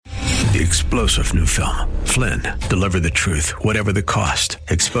The explosive new film, Flynn, deliver the truth, whatever the cost,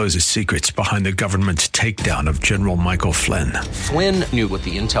 exposes secrets behind the government's takedown of General Michael Flynn. Flynn knew what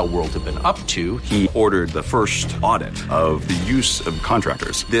the intel world had been up to. He ordered the first audit of the use of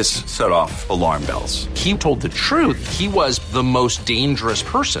contractors. This set off alarm bells. He told the truth. He was the most dangerous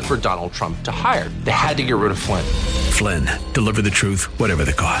person for Donald Trump to hire. They had to get rid of Flynn. Flynn, deliver the truth, whatever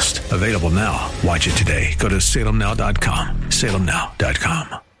the cost. Available now. Watch it today. Go to salemnow.com.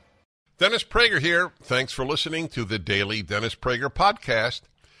 salemnow.com. Dennis Prager here. Thanks for listening to the Daily Dennis Prager Podcast.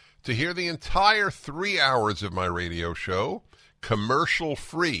 To hear the entire 3 hours of my radio show,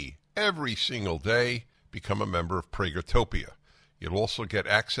 commercial-free, every single day, become a member of Pragertopia. You'll also get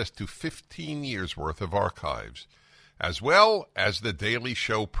access to 15 years' worth of archives, as well as the daily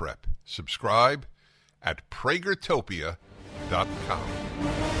show prep. Subscribe at Pragertopia.com.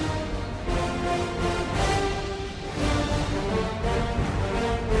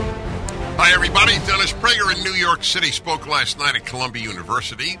 Hi, everybody. Dennis Prager in New York City spoke last night at Columbia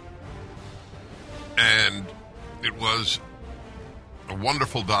University, and it was a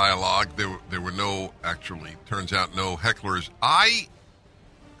wonderful dialogue. There were no, actually, turns out, no hecklers. I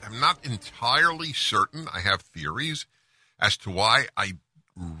am not entirely certain. I have theories as to why I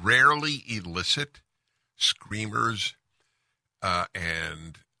rarely elicit screamers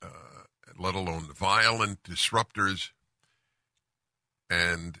and let alone violent disruptors.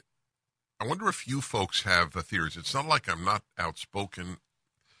 And I wonder if you folks have theories. It's not like I'm not outspoken,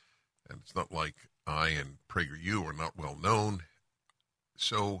 and it's not like I and PragerU are not well known.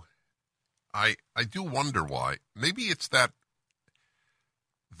 So I do wonder why. Maybe it's that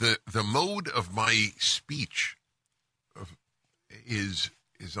the mode of my speech is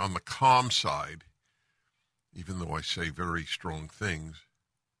on the calm side, even though I say very strong things.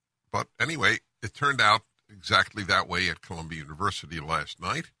 But anyway, it turned out exactly that way at Columbia University last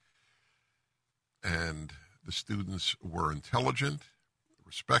night. And the students were intelligent,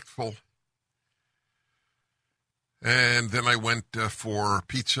 respectful. And then I went for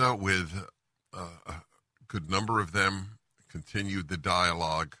pizza with a good number of them, continued the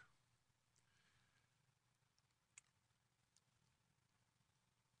dialogue.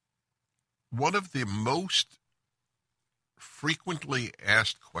 One of the most frequently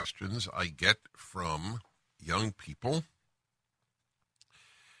asked questions I get from young people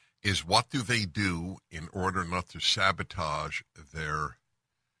is, what do they do in order not to sabotage their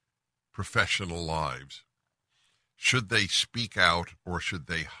professional lives? Should they speak out or should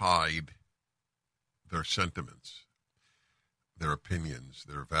they hide their sentiments, their opinions,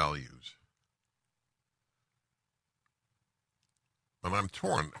 their values? And I'm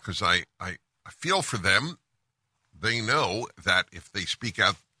torn because I feel for them. They know that if they speak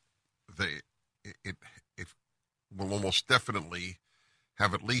out, it will almost definitely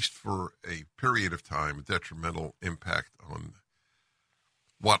have, at least for a period of time, a detrimental impact on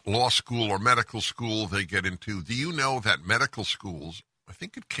what law school or medical school they get into. Do you know that medical schools, I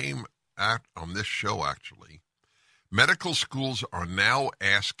think it came out on this show actually, medical schools are now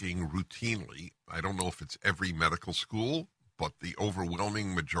asking routinely, I don't know if it's every medical school, but the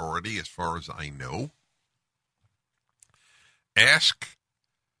overwhelming majority, as far as I know, ask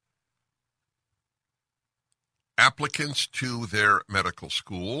applicants to their medical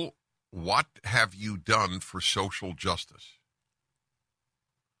school, what have you done for social justice?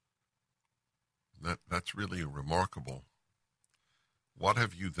 That's really remarkable. What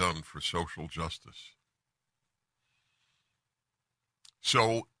have you done for social justice?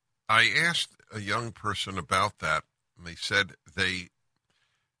 So I asked a young person about that, and they said they,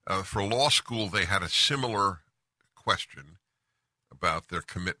 for law school, they had a similar question about their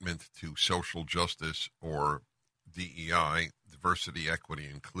commitment to social justice or DEI, diversity, equity,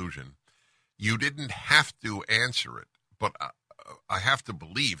 inclusion. You didn't have to answer it, but I have to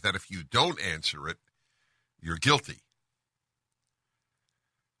believe that if you don't answer it, you're guilty.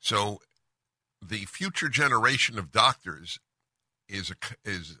 So the future generation of doctors is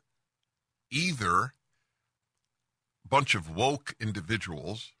either a bunch of woke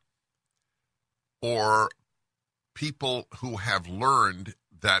individuals or people who have learned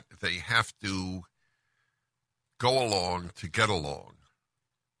that they have to go along to get along.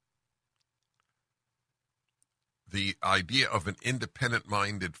 The idea of an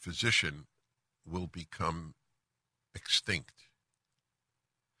independent-minded physician will become extinct.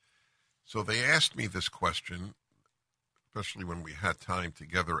 So they asked me this question, especially when we had time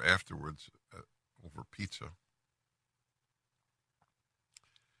together afterwards over pizza.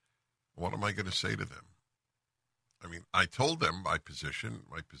 What am I going to say to them? I mean, I told them my position.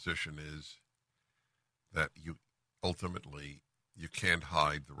 My position is that you ultimately you can't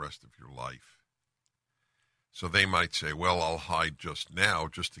hide the rest of your life. So they might say, well, I'll hide just now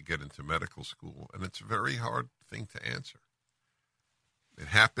just to get into medical school. And it's a very hard thing to answer. It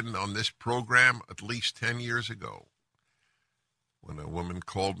happened on this program at least 10 years ago when a woman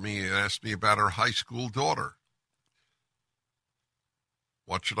called me and asked me about her high school daughter.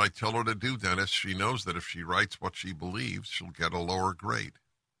 What should I tell her to do, Dennis? She knows that if she writes what she believes, she'll get a lower grade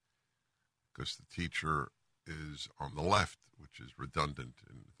because the teacher is on the left, which is redundant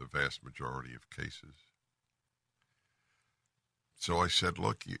in the vast majority of cases. So I said,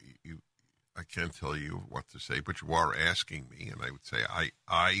 look, I can't tell you what to say, but you are asking me, and I would say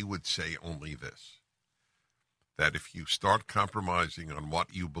I would say only this, that if you start compromising on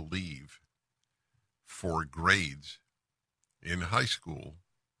what you believe for grades in high school,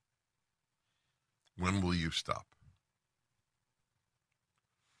 when will you stop?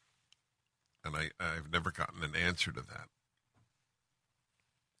 And I've never gotten an answer to that.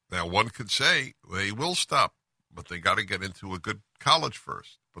 Now, one could say they will stop, but they got to get into a good college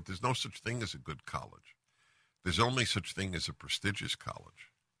first. But there's no such thing as a good college. There's only such thing as a prestigious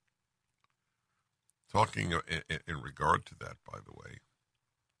college. Talking in regard to that, by the way,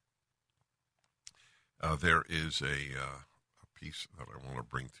 there is a piece that I want to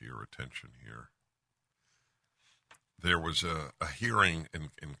bring to your attention here. There was a hearing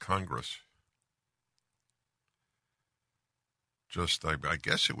in Congress just, I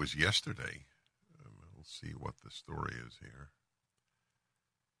guess it was yesterday. We'll see what the story is here.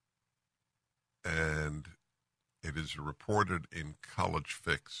 And it is reported in College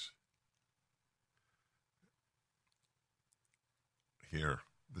Fix. Here,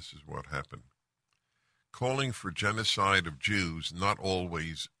 this is what happened. Calling for genocide of Jews, not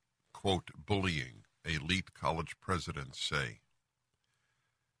always, quote, bullying, elite college presidents say.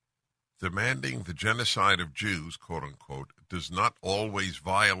 Demanding the genocide of Jews, quote unquote, does not always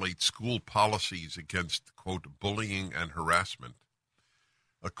violate school policies against, quote, bullying and harassment,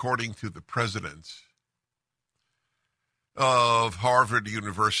 according to the presidents of Harvard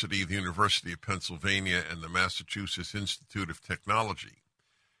University, the University of Pennsylvania, and the Massachusetts Institute of Technology.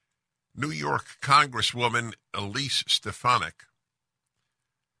 New York Congresswoman Elise Stefanik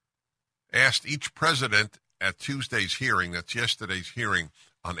asked each president at Tuesday's hearing, that's yesterday's hearing,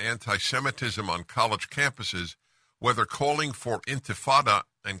 on anti-Semitism on college campuses, whether calling for intifada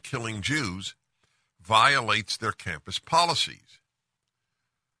and killing Jews violates their campus policies.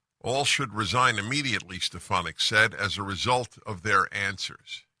 All should resign immediately, Stefanik said, as a result of their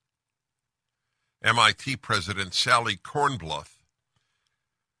answers. MIT President Sally Kornbluth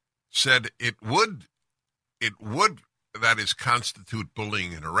said it would, that is, constitute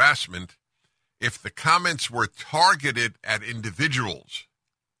bullying and harassment if the comments were targeted at individuals.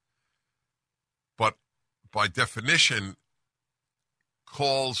 But by definition,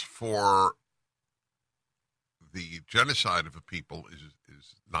 calls for the genocide of a people is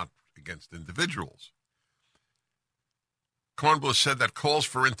not against individuals. Kornbluth said that calls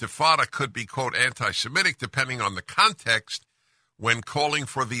for intifada could be, quote, anti-Semitic, depending on the context, when calling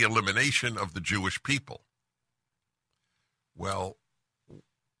for the elimination of the Jewish people. Well,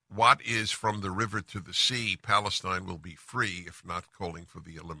 what is from the river to the sea, Palestine will be free, if not calling for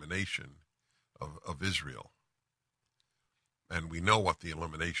the elimination of Israel. And we know what the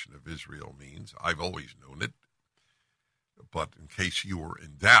elimination of Israel means. I've always known it. But in case you were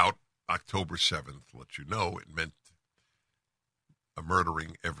in doubt, October 7th let you know it meant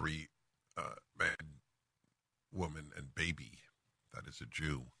murdering every man, woman, and baby that is a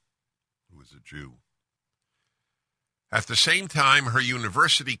Jew, who is a Jew. At the same time, her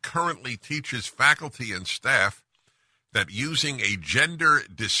university currently teaches faculty and staff that using a gender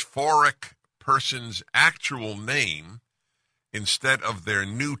dysphoric person's actual name instead of their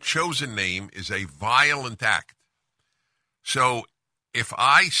new chosen name is a violent act. So if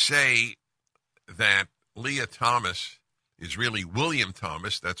I say that Leah Thomas is really William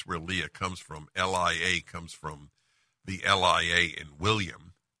Thomas, that's where Leah comes from, L-I-A comes from the L-I-A in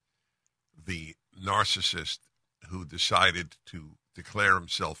William, the narcissist who decided to declare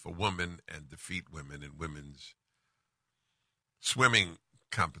himself a woman and defeat women in women's swimming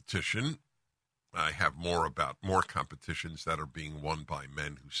competition. I have more competitions that are being won by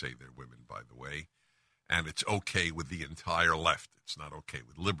men who say they're women, by the way. And it's okay with the entire left. It's not okay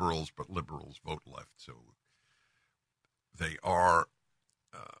with liberals, but liberals vote left. So they are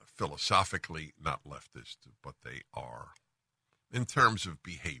philosophically not leftist, but they are, in terms of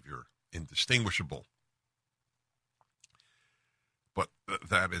behavior, indistinguishable. But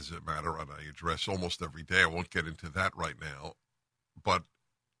that is a matter that I address almost every day. I won't get into that right now. But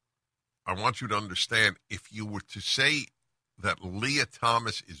I want you to understand, if you were to say that Leah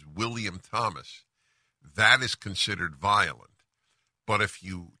Thomas is William Thomas, that is considered violent. But if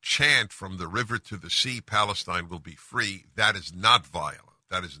you chant from the river to the sea, Palestine will be free, that is not violent.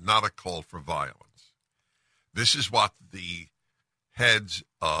 That is not a call for violence. This is what the heads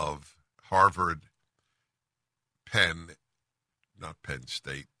of Harvard, not Penn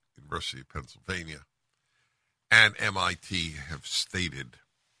State, University of Pennsylvania, and MIT have stated.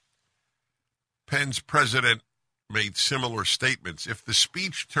 Penn's president made similar statements. If the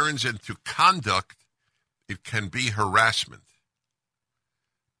speech turns into conduct, it can be harassment.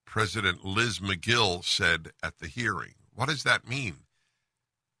 President Liz McGill said at the hearing. What does that mean?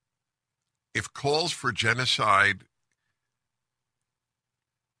 If calls for genocide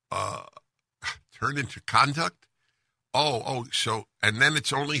turn into conduct, so, and then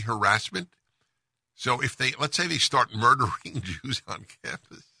it's only harassment? So if let's say they start murdering Jews on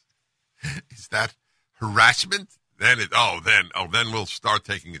campus, is that harassment? Then we'll start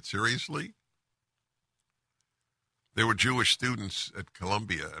taking it seriously. There were Jewish students at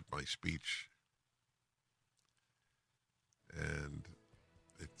Columbia at my speech, and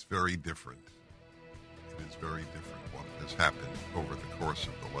it's very different. It is very different what has happened over the course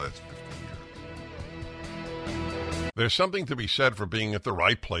of the last 50 years. There's something to be said for being at the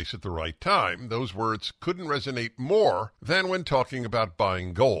right place at the right time. Those words couldn't resonate more than when talking about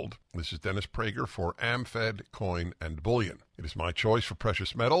buying gold. This is Dennis Prager for AmFed Coin and Bullion. It is my choice for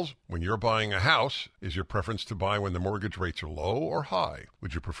precious metals. When you're buying a house, is your preference to buy when the mortgage rates are low or high?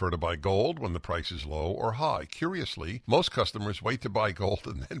 Would you prefer to buy gold when the price is low or high? Curiously, most customers wait to buy gold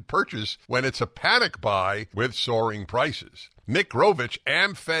and then purchase when it's a panic buy with soaring prices. Nick Grovich,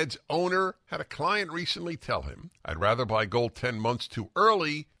 AmFed's owner, had a client recently tell him, I'd rather buy gold 10 months too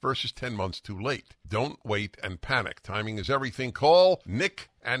early versus 10 months too late. Don't wait and panic. Timing is everything. Call Nick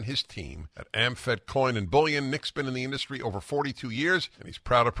and his team at AmFed Coin and Bullion. Nick's been in the industry over 42 years, and he's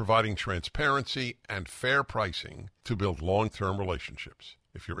proud of providing transparency and fair pricing to build long-term relationships.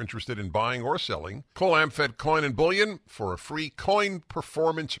 If you're interested in buying or selling, call AmFed Coin and Bullion for a free coin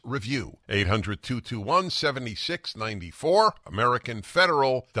performance review. 800-221-7694,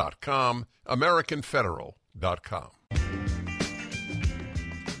 AmericanFederal.com, AmericanFederal.com.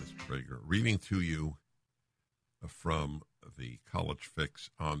 Reading to you from the College Fix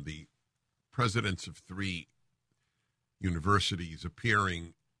on the presidents of 3 universities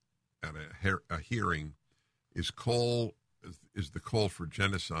appearing at a hearing is the call for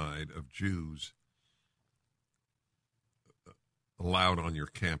genocide of Jews allowed on your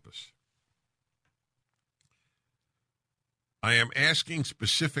campus. I am asking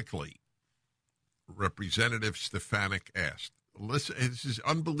specifically, Representative Stefanik asked, listen, this is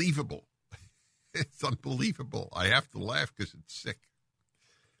unbelievable. It's unbelievable. I have to laugh because it's sick.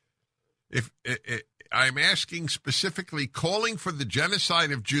 I'm asking specifically, calling for the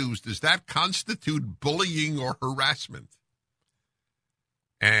genocide of Jews, does that constitute bullying or harassment?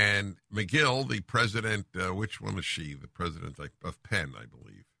 And McGill, the president, which one is she? The president of Penn, I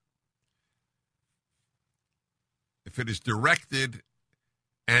believe. If it is directed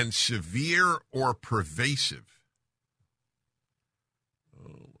and severe or pervasive. Oh,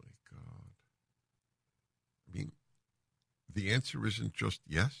 my God. I mean, the answer isn't just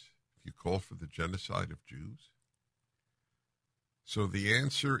yes, if you call for the genocide of Jews. So the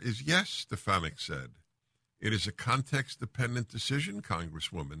answer is yes, Stefanik said. It is a context-dependent decision,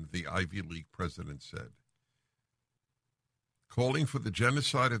 Congresswoman, the Ivy League president said. Calling for the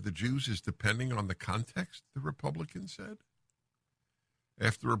genocide of the Jews is depending on the context, the Republican said.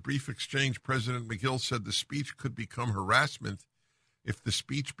 After a brief exchange, President McGill said the speech could become harassment if the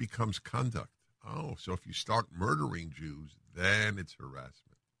speech becomes conduct. Oh, so if you start murdering Jews, then it's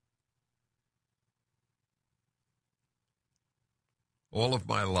harassment. All of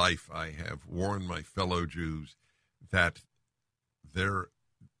my life, I have warned my fellow Jews that they're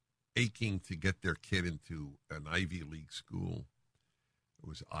aching to get their kid into an Ivy League school. It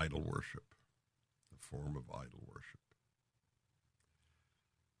was idol worship, a form of idol worship.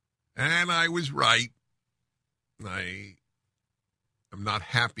 And I was right. I am not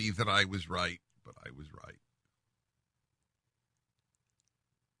happy that I was right, but I was right.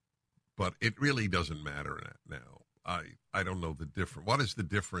 But it really doesn't matter now. I don't know the difference. What is the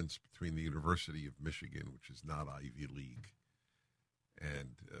difference between the University of Michigan, which is not Ivy League,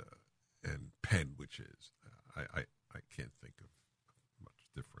 and Penn, which is? I can't think of much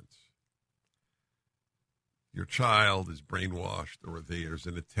difference. Your child is brainwashed, or there's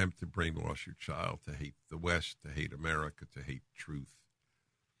an attempt to brainwash your child to hate the West, to hate America, to hate truth,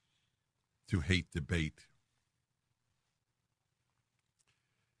 to hate debate.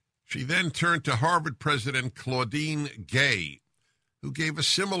 She then turned to Harvard President Claudine Gay, who gave a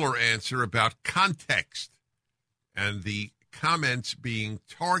similar answer about context and the comments being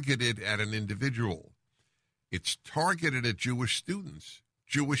targeted at an individual. It's targeted at Jewish students,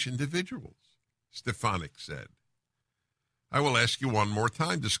 Jewish individuals, Stefanik said. I will ask you one more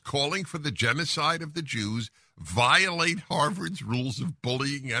time. Does calling for the genocide of the Jews violate Harvard's rules of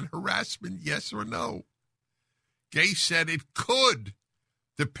bullying and harassment, yes or no? Gay said it could,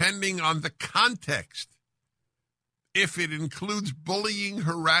 depending on the context, if it includes bullying,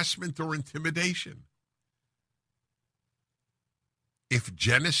 harassment, or intimidation. If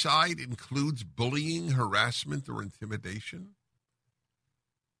genocide includes bullying, harassment, or intimidation,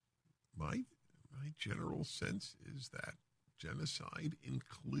 my general sense is that genocide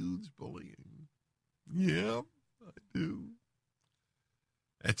includes bullying. Yeah, I do.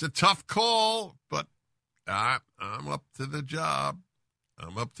 It's a tough call, but I'm up to the job.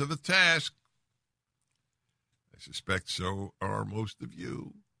 I'm up to the task. I suspect so are most of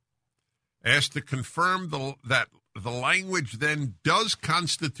you. Asked to confirm that the language then does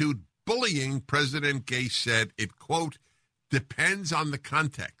constitute bullying, President Gay said it, quote, depends on the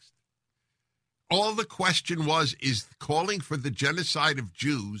context. All the question was, is calling for the genocide of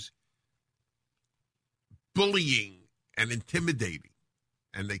Jews bullying and intimidating?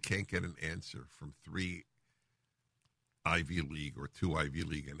 And they can't get an answer from 3 Ivy League or 2 Ivy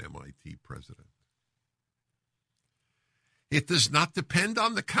League and MIT presidents. It does not depend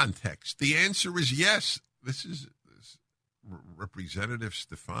on the context. The answer is yes. This is Representative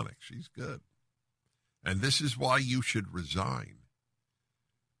Stefanik. She's good. And this is why you should resign.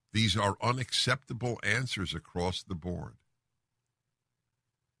 These are unacceptable answers across the board.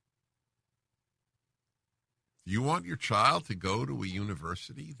 Do you want your child to go to a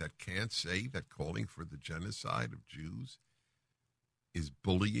university that can't say that calling for the genocide of Jews is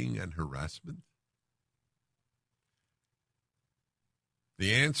bullying and harassment?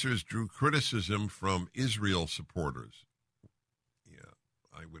 The answers drew criticism from Israel supporters. Yeah,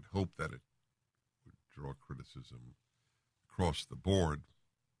 I would hope that it would draw criticism across the board.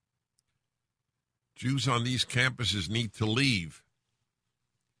 Jews on these campuses need to leave,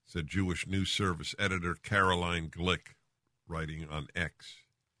 said Jewish News Service editor Caroline Glick, writing on X.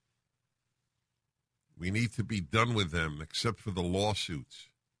 We need to be done with them, except for the lawsuits.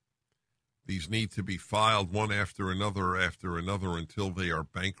 These need to be filed one after another until they are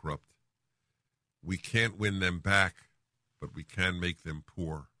bankrupt. We can't win them back, but we can make them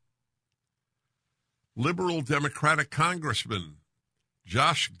poor. Liberal Democratic Congressman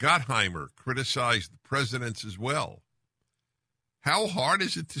Josh Gottheimer criticized the presidents as well. How hard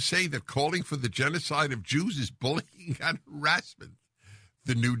is it to say that calling for the genocide of Jews is bullying and harassment?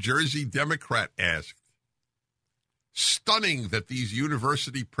 The New Jersey Democrat asked. Stunning that these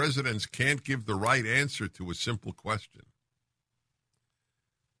university presidents can't give the right answer to a simple question.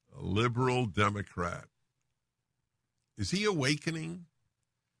 A liberal Democrat. Is he awakening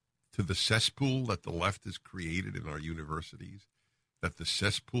to the cesspool that the left has created in our universities? That the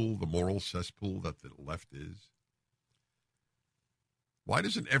cesspool, the moral cesspool that the left is? Why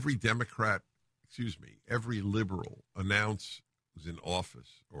doesn't every Democrat, every liberal announce who's in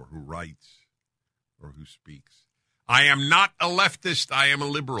office or who writes or who speaks? I am not a leftist, I am a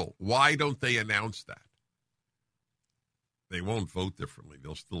liberal. Why don't they announce that? They won't vote differently.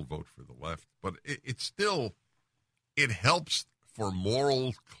 They'll still vote for the left. But it helps for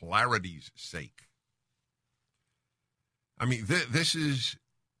moral clarity's sake. I mean, this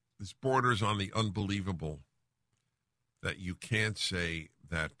borders on the unbelievable that you can't say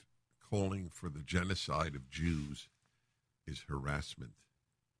that calling for the genocide of Jews is harassment.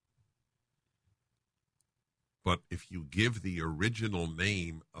 But if you give the original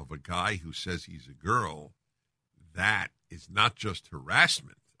name of a guy who says he's a girl, that is not just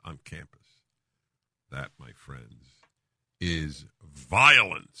harassment on campus. That, my friends, is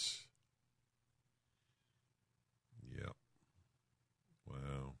violence. Yep.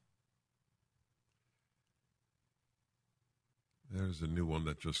 Wow. There's a new one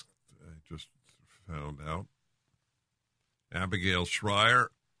that I just found out. Abigail Shrier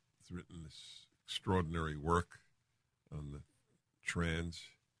has written this extraordinary work on the trans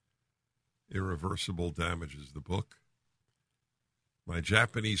irreversible damages, the book. My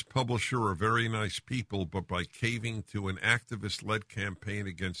Japanese publisher are very nice people, but by caving to an activist-led campaign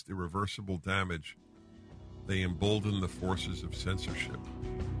against irreversible damage, they embolden the forces of censorship.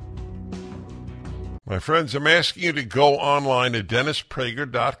 My friends, I'm asking you to go online to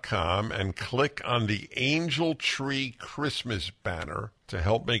DennisPrager.com and click on the Angel Tree Christmas banner to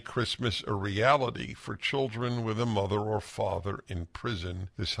help make Christmas a reality for children with a mother or father in prison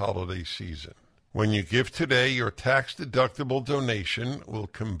this holiday season. When you give today, your tax-deductible donation will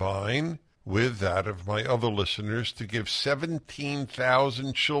combine with that of my other listeners to give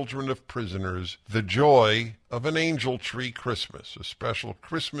 17,000 children of prisoners the joy of an angel tree Christmas, a special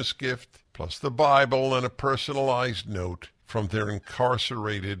Christmas gift, plus the Bible and a personalized note from their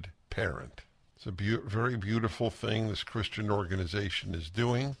incarcerated parent. It's a very beautiful thing this Christian organization is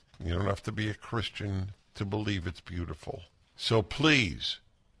doing. You don't have to be a Christian to believe it's beautiful. So please,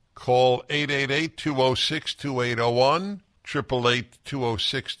 call 888-206-2801,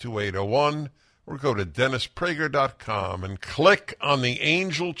 888-206-2801, or go to DennisPrager.com and click on the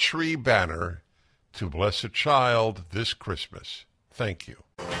Angel Tree banner to bless a child this Christmas. Thank you.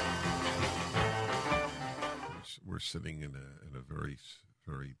 We're sitting in a very,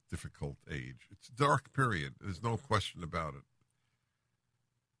 very difficult age. It's a dark period. There's no question about it.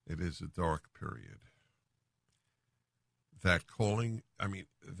 It is a dark period. That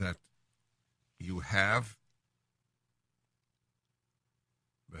you have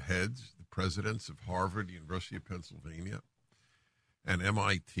the heads, the presidents of Harvard, University of Pennsylvania, and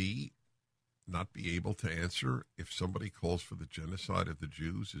MIT not be able to answer if somebody calls for the genocide of the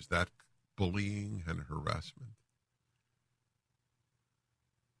Jews. Is that bullying and harassment?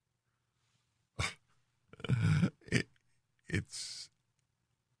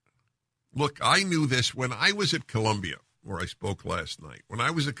 Look, I knew this when I was at Columbia, where I spoke last night. When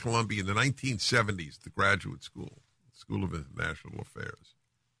I was at Columbia in the 1970s, the graduate school, School of International Affairs.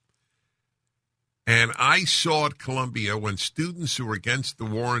 And I saw at Columbia when students who were against the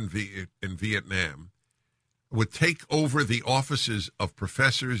war in Vietnam would take over the offices of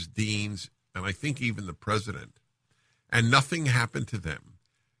professors, deans, and I think even the president, and nothing happened to them.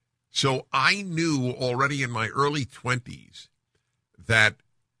 So I knew already in my early 20s that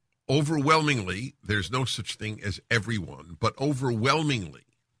overwhelmingly, there's no such thing as everyone, but overwhelmingly,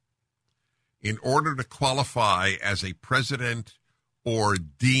 in order to qualify as a president or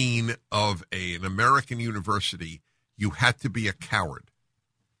dean of an American university, you had to be a coward.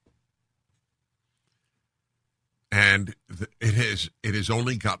 And it has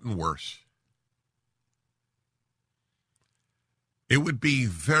only gotten worse. It would be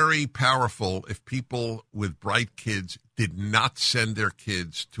very powerful if people with bright kids did not send their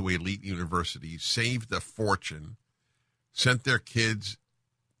kids to elite universities, saved a fortune, sent their kids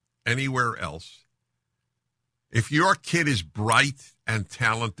anywhere else. If your kid is bright and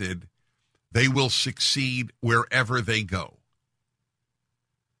talented, they will succeed wherever they go.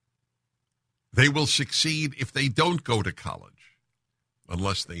 They will succeed if they don't go to college,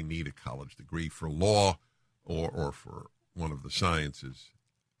 unless they need a college degree for law or for one of the sciences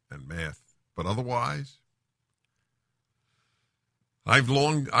and math. But otherwise, I've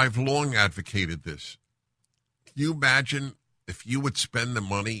long advocated this. Can you imagine if you would spend the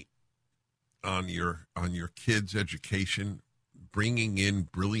money on your kids' education, bringing in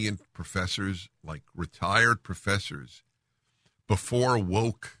brilliant professors, like retired professors, before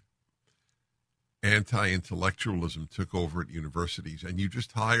woke anti-intellectualism took over at universities, and you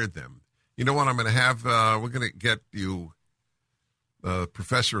just hired them? You know what? I'm going to have, we're going to get you a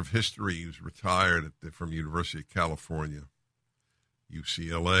professor of history who's retired from University of California,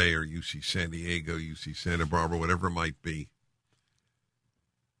 UCLA or UC San Diego, UC Santa Barbara, whatever it might be.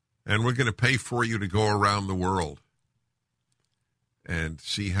 And we're going to pay for you to go around the world and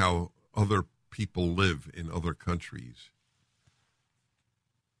see how other people live in other countries.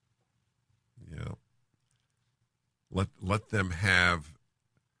 Yeah. Let them have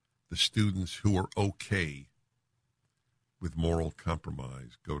the students who are okay with moral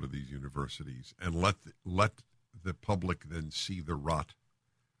compromise go to these universities, and let the public then see the rot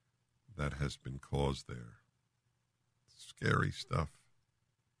that has been caused there. Scary stuff.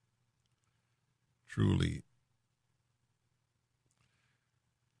 Truly.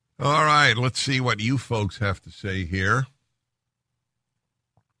 All right, let's see what you folks have to say here.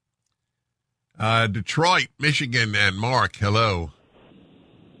 Detroit, Michigan, and Mark, hello.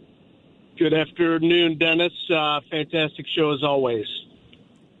 Good afternoon, Dennis. Fantastic show as always.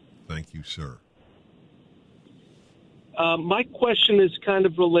 Thank you, sir. My question is kind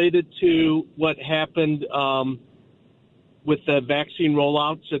of related to what happened with the vaccine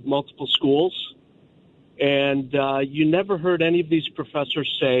rollouts at multiple schools. And you never heard any of these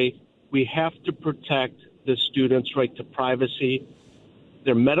professors say, we have to protect the students' right to privacy,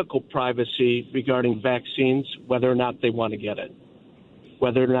 their medical privacy regarding vaccines, whether or not they want to get it,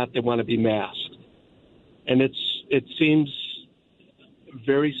 whether or not they want to be masked. And it seems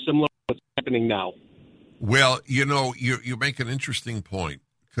very similar to what's happening now. Well, you make an interesting point,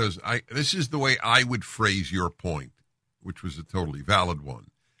 because this is the way I would phrase your point, which was a totally valid one.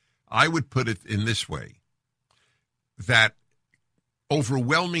 I would put it in this way, that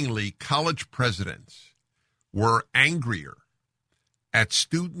overwhelmingly college presidents were angrier at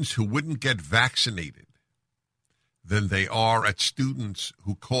students who wouldn't get vaccinated than they are at students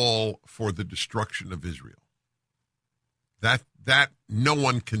who call for the destruction of Israel. That no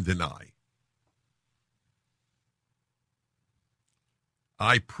one can deny.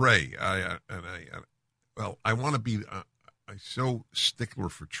 I pray. I want to be. I'm so stickler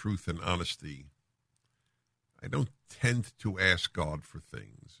for truth and honesty. I don't tend to ask God for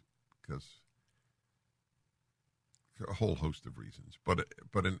things because a whole host of reasons. But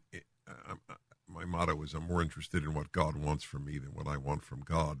my motto is I'm more interested in what God wants from me than what I want from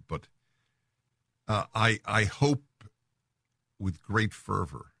God. But I hope with great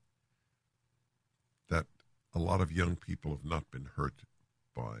fervor that a lot of young people have not been hurt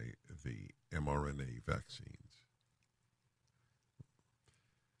by the mRNA vaccines.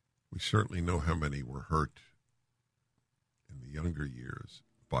 We certainly know how many were hurt in the younger years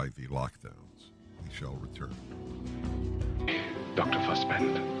by the lockdowns. We shall return. Dr.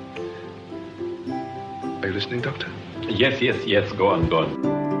 Fussband. Are you listening, Doctor? Yes. Go on.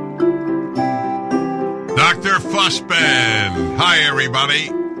 Dr. Fussband. Hi, everybody.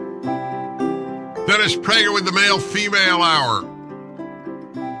 Dennis Prager with the Male-Female Hour.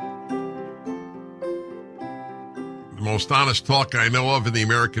 The most honest talk I know of in the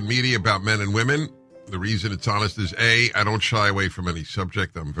American media about men and women. The reason it's honest is, A, I don't shy away from any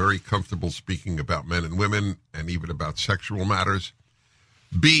subject. I'm very comfortable speaking about men and women and even about sexual matters.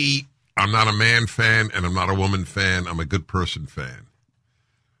 B, I'm not a man fan and I'm not a woman fan. I'm a good person fan.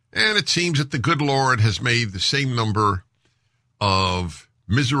 And it seems that the good Lord has made the same number of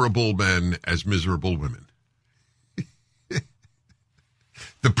miserable men as miserable women.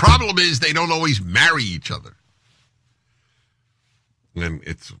 The problem is they don't always marry each other. And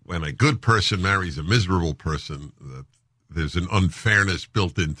it's when a good person marries a miserable person that there's an unfairness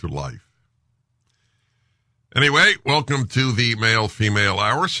built into life. Anyway, welcome to the Male-Female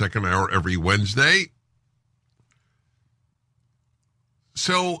Hour, second hour every Wednesday.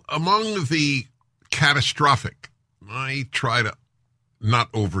 So among the catastrophic, I try to not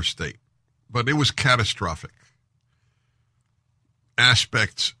overstate, but it was catastrophic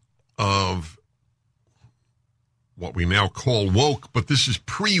aspects of what we now call woke, but this is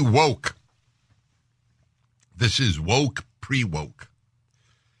pre-woke. This is woke, pre-woke.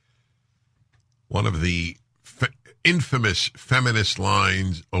 One of the infamous feminist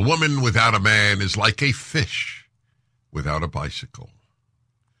lines, a woman without a man is like a fish without a bicycle.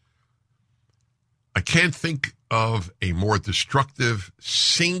 I can't think of a more destructive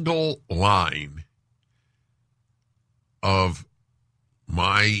single line of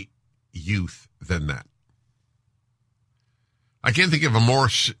my youth than that. I can't think of a more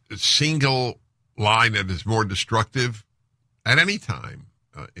single line that is more destructive at any time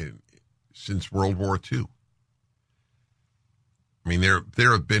since World War II. I mean,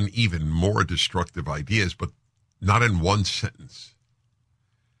 there have been even more destructive ideas, but not in one sentence.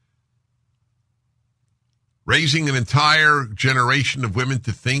 Raising an entire generation of women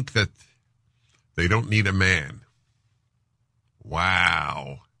to think that they don't need a man.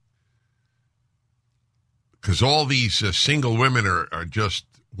 Wow. Because all these single women are just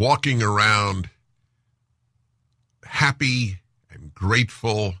walking around happy and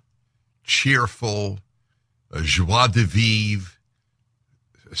grateful, cheerful, a joie de vivre,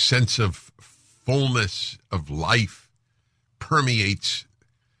 a sense of fullness of life permeates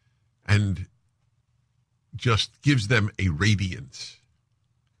and just gives them a radiance.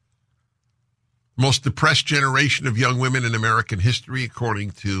 Most depressed generation of young women in American history,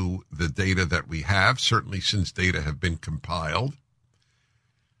 according to the data that we have, certainly since data have been compiled.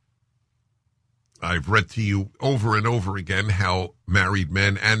 I've read to you over and over again how married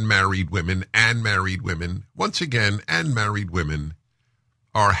men and married women, once again, and married women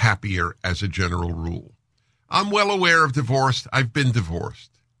are happier as a general rule. I'm well aware of divorce. I've been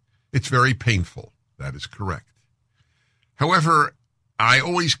divorced. It's very painful. That is correct. However, I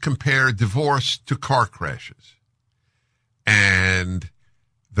always compare divorce to car crashes. And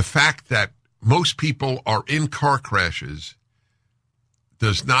the fact that most people are in car crashes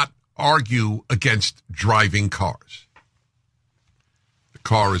does not argue against driving cars. The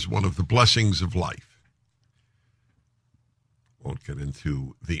car is one of the blessings of life. Won't get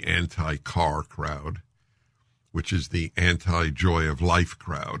into the anti-car crowd, which is the anti-joy of life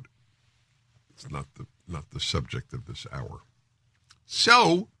crowd. It's not the subject of this hour.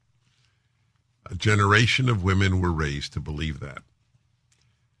 So, A generation of women were raised to believe that.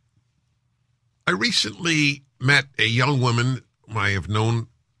 I recently met a young woman I have known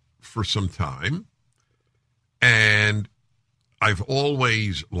for some time, and I've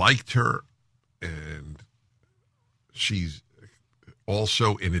always liked her, and she's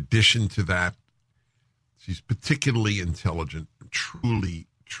also, in addition to that, she's particularly intelligent, truly,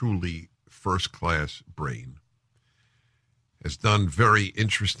 truly first-class brain, has done very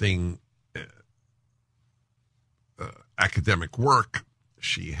interesting academic work.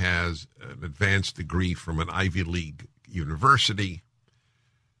 She has an advanced degree from an Ivy League university,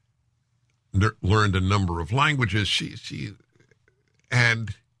 learned a number of languages. She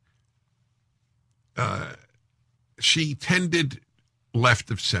tended left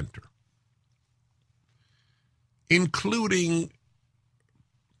of center, including,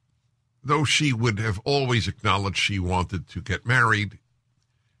 though she would have always acknowledged she wanted to get married,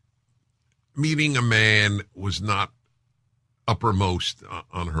 meeting a man was not uppermost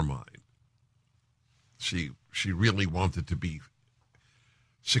on her mind. She really wanted to be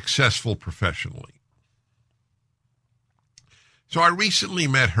successful professionally. So I recently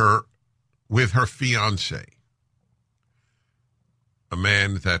met her with her fiancé, a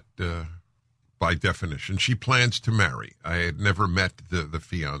man that, by definition, she plans to marry. I had never met the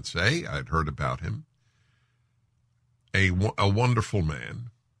fiancé. I had heard about him. A wonderful man,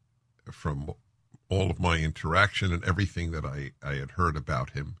 from all of my interaction and everything that I had heard about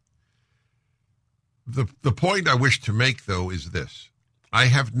him. The point I wish to make, though, is this. I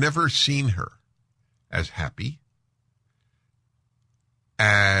have never seen her as happy,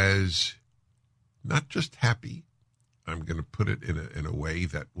 as not just happy, I'm going to put it in a way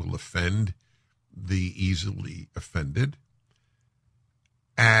that will offend the easily offended,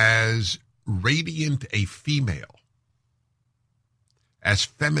 as radiant a female, as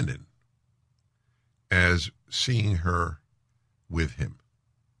feminine as seeing her with him.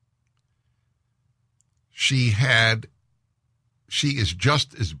 She is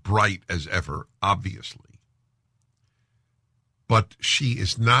just as bright as ever, obviously. But she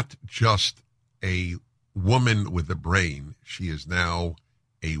is not just a woman with a brain. She is now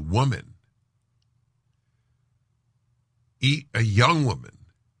a woman. A young woman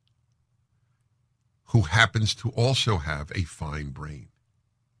who happens to also have a fine brain.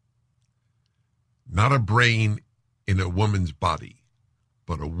 Not a brain in a woman's body,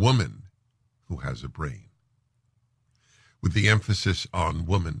 but a woman who has a brain. With the emphasis on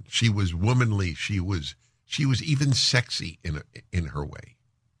woman, she was womanly. She was even sexy in her way.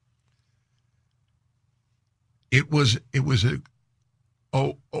 It was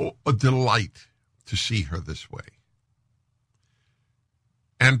a delight to see her this way.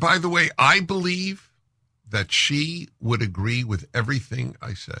 And by the way, I believe that she would agree with everything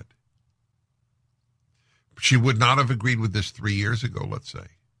I said. She would not have agreed with this 3 years ago, let's say.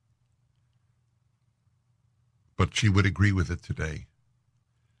 But she would agree with it today.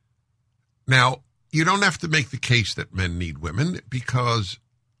 Now, you don't have to make the case that men need women, because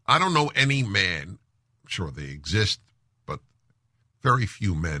I don't know any man, I'm sure they exist, but very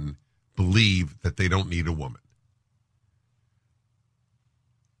few men believe that they don't need a woman.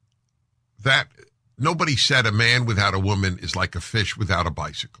 That nobody said a man without a woman is like a fish without a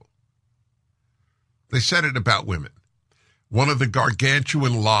bicycle. They said it about women. One of the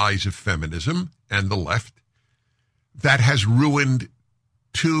gargantuan lies of feminism and the left that has ruined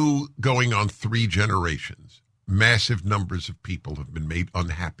 2 going on 3 generations. Massive numbers of people have been made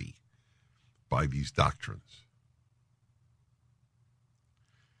unhappy by these doctrines.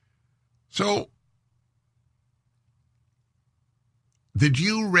 So, did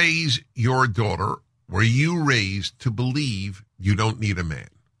you raise your daughter, were you raised to believe you don't need a man?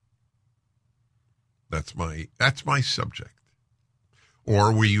 That's my subject.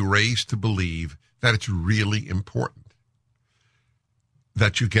 Or were you raised to believe that it's really important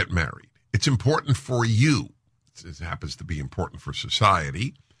that you get married? It's important for you. It happens to be important for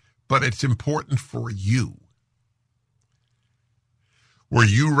society, but it's important for you. Were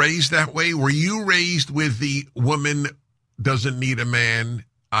you raised that way? Were you raised with the woman doesn't need a man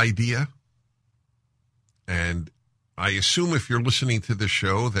idea? And I assume if you're listening to this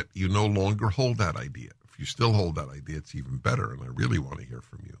show that you no longer hold that idea. If you still hold that idea, it's even better, and I really want to hear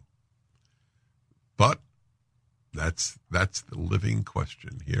from you. But that's the living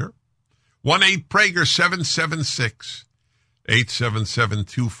question here. 1-8-PRAGER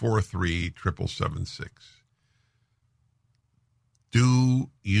 776-877-243-7776. Do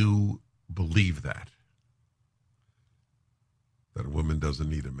you believe that a woman doesn't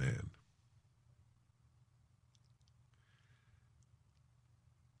need a man?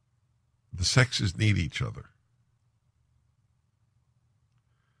 The sexes need each other.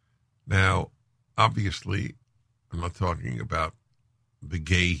 Now, obviously, I'm not talking about the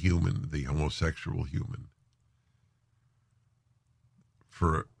gay human, the homosexual human.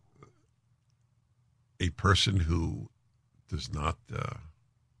 For a person who does not,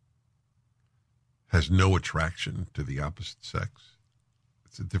 has no attraction to the opposite sex,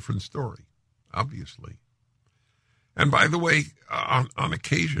 it's a different story, obviously. And by the way, on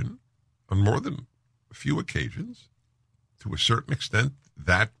occasion, on more than a few occasions, to a certain extent,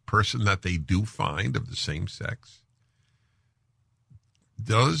 that person that they do find of the same sex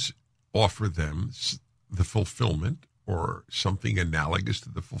does offer them the fulfillment or something analogous to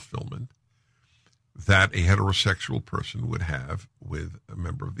the fulfillment that a heterosexual person would have with a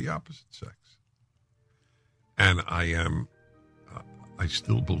member of the opposite sex. And I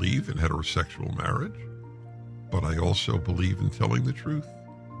still believe in heterosexual marriage, but I also believe in telling the truth.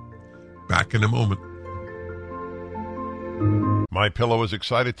 Back in a moment. MyPillow is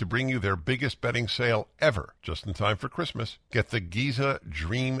excited to bring you their biggest bedding sale ever, just in time for Christmas. Get the Giza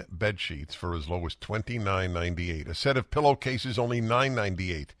Dream bed sheets for as low as $29.98. A set of pillowcases only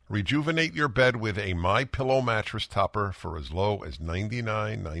 $9.98. Rejuvenate your bed with a MyPillow mattress topper for as low as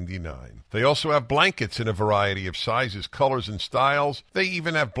 $99.99. They also have blankets in a variety of sizes, colors, and styles. They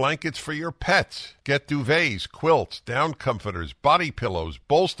even have blankets for your pets. Get duvets, quilts, down comforters, body pillows,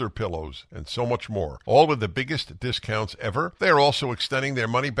 bolster pillows, and so much more. All with the biggest discounts ever. They are also extending their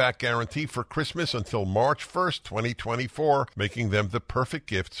money-back guarantee for Christmas until March 1st, 2024, making them the perfect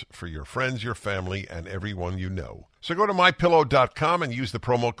gifts for your friends, your family, and everyone you know. So go to MyPillow.com and use the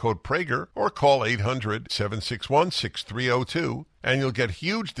promo code Prager or call 800-761-6302, and you'll get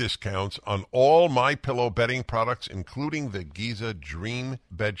huge discounts on all MyPillow bedding products, including the Giza Dream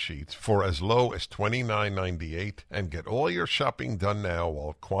bed sheets, for as low as $29.98, and get all your shopping done now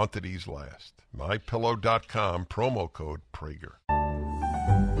while quantities last. MyPillow.com, promo code Prager.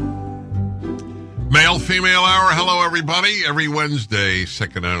 Male-female hour. Hello, everybody. Every Wednesday,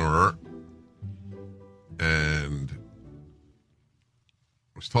 second hour. And I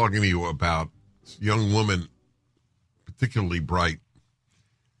was talking to you about this young woman, particularly bright,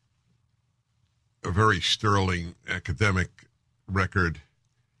 a very sterling academic record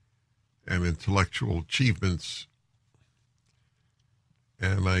and intellectual achievements.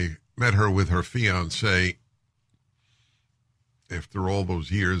 And I met her with her fiancé after all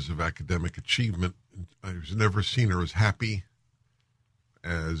those years of academic achievement. I've never seen her as happy,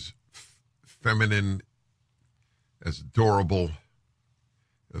 as feminine, as adorable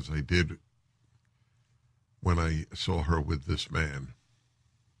as I did when I saw her with this man.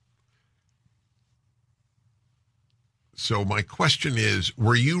 So my question is,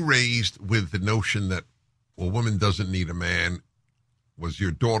 were you raised with the notion that a woman doesn't need a man? Was your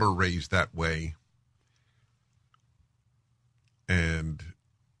daughter raised that way? And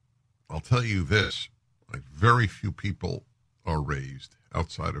I'll tell you this, like very few people are raised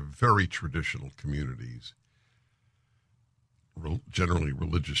outside of very traditional communities, generally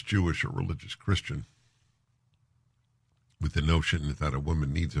religious Jewish or religious Christian, with the notion that a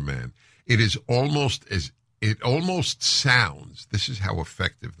woman needs a man. It almost sounds, this is how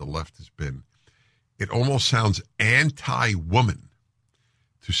effective the left has been, it almost sounds anti-woman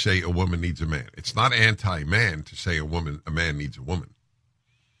to say a woman needs a man. It's not anti-man to say a man needs a woman.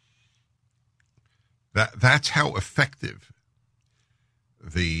 That's how effective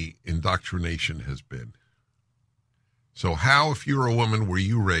the indoctrination has been. So how, if you're a woman, were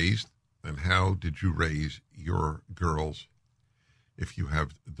you raised, and how did you raise your girls if you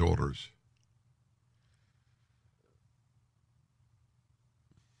have daughters?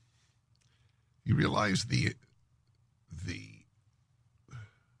 You realize the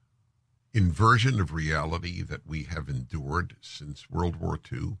inversion of reality that we have endured since World War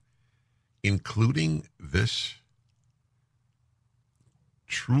II, including this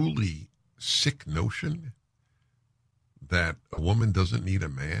truly sick notion that a woman doesn't need a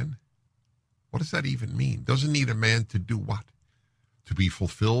man? What does that even mean? Doesn't need a man to do what? To be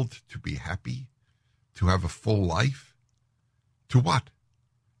fulfilled, to be happy, to have a full life? To what?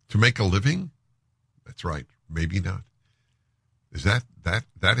 To make a living? That's right. Maybe not. Is that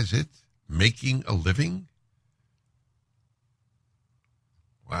is it? Making a living?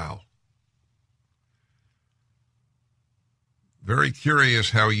 Wow. Very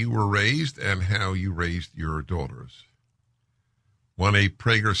curious how you were raised and how you raised your daughters.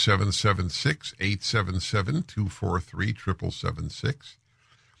 1-8-Prager-776-877-243-7776.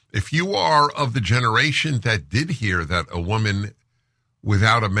 If you are of the generation that did hear that a woman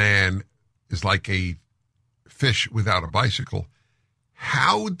without a man is like a fish without a bicycle,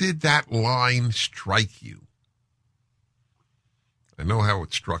 How did that line strike you? I know how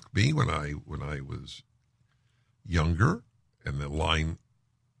it struck me when I was younger, and the line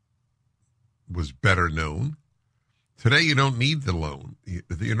was better known. Today, you don't need the loan. You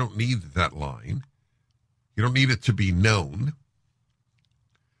don't need that line. You don't need it to be known.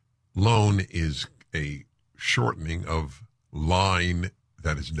 Loan is a shortening of line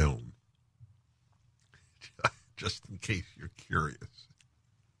that is known. Just in case you're curious.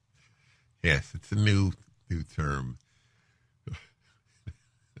 Yes, it's a new term.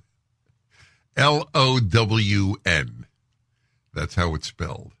 LOWN. That's how it's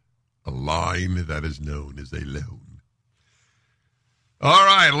spelled. A line that is known as a loan. All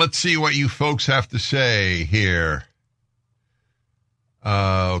right, let's see what you folks have to say here.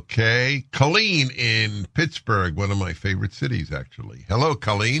 Okay. Colleen in Pittsburgh, one of my favorite cities, actually. Hello,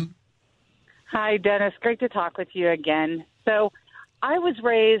 Colleen. Hi, Dennis. Great to talk with you again. So I was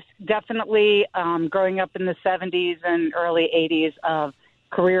raised definitely growing up in the 70s and early 80s of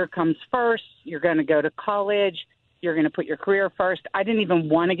career comes first. You're going to go to college. You're going to put your career first. I didn't even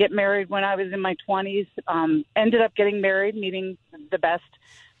want to get married when I was in my 20s. Ended up getting married, meeting the best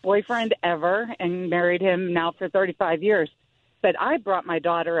boyfriend ever, and married him now for 35 years. But I brought my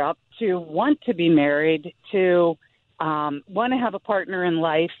daughter up to want to be married, to want to have a partner in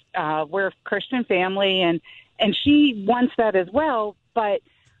life. We're a Christian family, and she wants that as well. But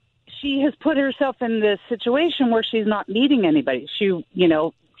she has put herself in this situation where she's not meeting anybody. She,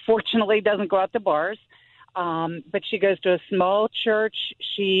 fortunately doesn't go out to bars. But she goes to a small church.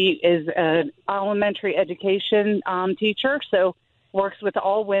 She is an elementary education teacher, so works with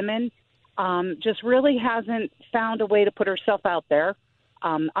all women. Just really hasn't found a way to put herself out there.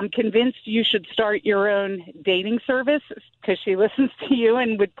 I'm convinced you should start your own dating service because she listens to you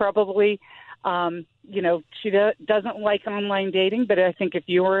and would probably, she doesn't like online dating, but I think if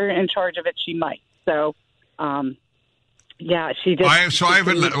you were in charge of it, she might. So, yeah, she did.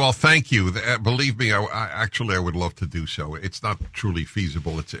 Well, thank you. Believe me, I would love to do so. It's not truly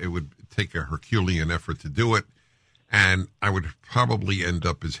feasible. It would take a Herculean effort to do it, and I would probably end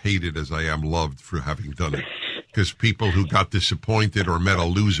up as hated as I am loved for having done it, because people who got disappointed or met a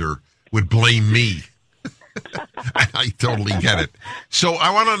loser would blame me. I totally get it. So I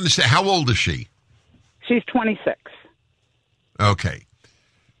want to understand, how old is she? She's 26. Okay.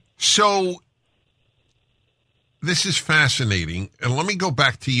 So this is fascinating. And let me go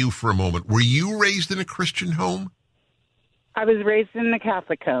back to you for a moment. Were you raised in a Christian home? I was raised in a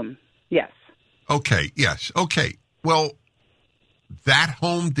Catholic home, yes. Okay, yes. Okay. Well, that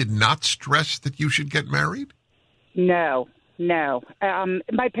home did not stress that you should get married? No.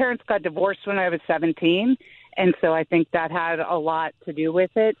 My parents got divorced when I was 17, and so I think that had a lot to do with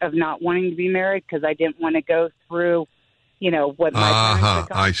it, of not wanting to be married, because I didn't want to go through, what my parents had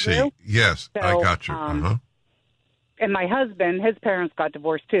gone I see. through. Yes, So, I got you. And my husband, his parents got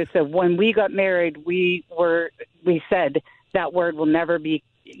divorced too. So when we got married, we said that word will never be,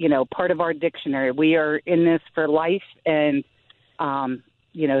 part of our dictionary. We are in this for life, and so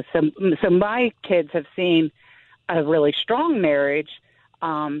my kids have seen a really strong marriage,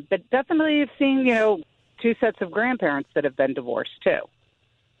 but definitely have seen, two sets of grandparents that have been divorced too.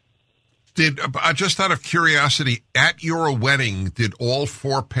 Did just out of curiosity, at your wedding, did all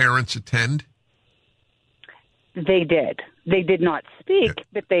four parents attend? They did. They did not speak,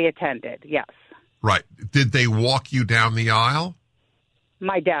 but they attended, yes. Right. Did they walk you down the aisle?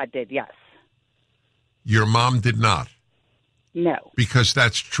 My dad did, yes. Your mom did not? No. Because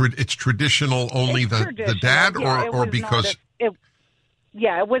it's traditional only the dad, or because... it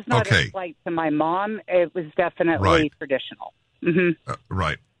was not a slight to my mom. It was definitely traditional. Mm-hmm.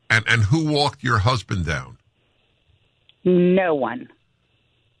 Right. And who walked your husband down? No one.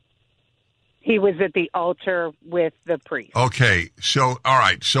 He was at the altar with the priest. Okay. So, all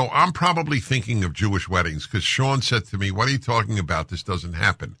right. So I'm probably thinking of Jewish weddings, because Sean said to me, what are you talking about? This doesn't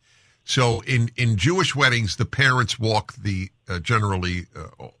happen. So in Jewish weddings, the parents walk generally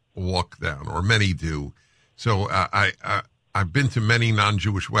walk down, or many do. So I've been to many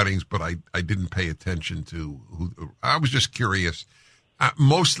non-Jewish weddings, but I didn't pay attention to who. I was just curious,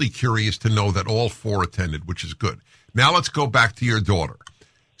 mostly curious to know that all four attended, which is good. Now let's go back to your daughter.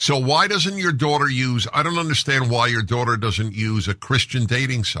 So why doesn't your daughter I don't understand why your daughter doesn't use a Christian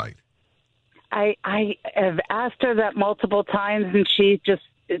dating site. I have asked her that multiple times, and she just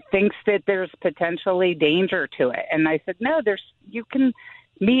thinks that there's potentially danger to it. And I said, no, you can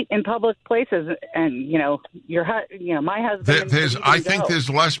meet in public places, and my husband. I think there's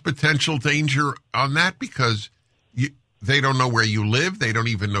less potential danger on that, because They don't know where you live. They don't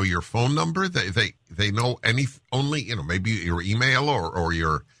even know your phone number. They know only maybe your email or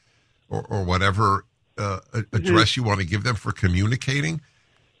your or whatever address you want to give them for communicating.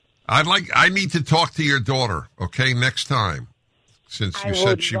 I need to talk to your daughter, okay, next time, since you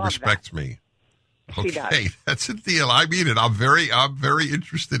said she respects me. Okay, that's a deal. I mean it. I'm very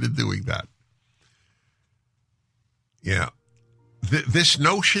interested in doing that. Yeah. This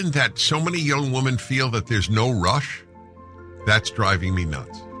notion that so many young women feel that there's no rush, that's driving me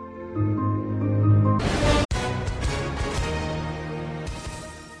nuts.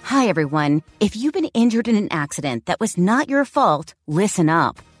 Hi, everyone. If you've been injured in an accident that was not your fault, listen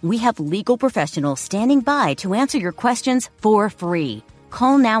up. We have legal professionals standing by to answer your questions for free.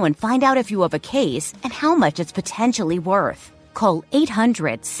 Call now and find out if you have a case and how much it's potentially worth. Call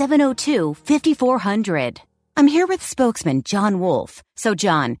 800-702-5400. I'm here with spokesman John Wolf. So,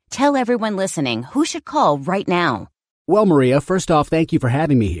 John, tell everyone listening who should call right now. Well, Maria, first off, thank you for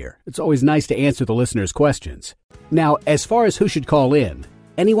having me here. It's always nice to answer the listeners' questions. Now, as far as who should call in,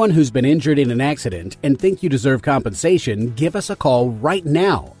 anyone who's been injured in an accident and think you deserve compensation, give us a call right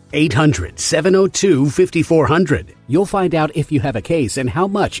now. 800-702-5400. You'll find out if you have a case and how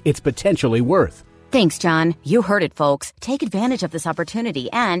much it's potentially worth. Thanks, John. You heard it, folks. Take advantage of this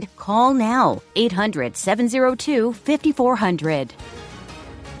opportunity and call now. 800-702-5400.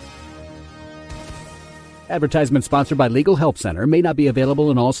 Advertisement sponsored by Legal Help Center. May not be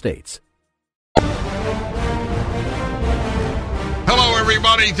available in all states. Hello,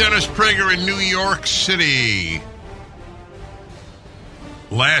 everybody. Dennis Prager in New York City.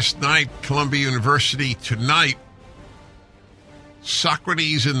 Last night, Columbia University. Tonight,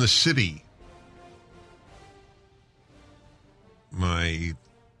 Socrates in the City. My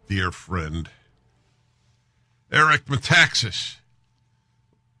dear friend, Eric Metaxas,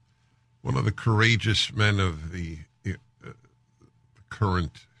 one of the courageous men of the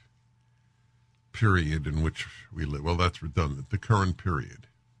current period in which we live. Well, that's redundant. The current period.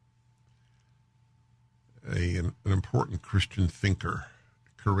 An important Christian thinker,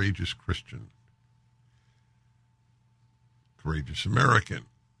 courageous Christian, courageous American.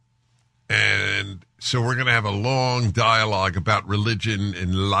 And so we're going to have a long dialogue about religion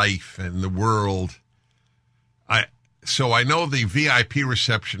and life and the world. So I know the VIP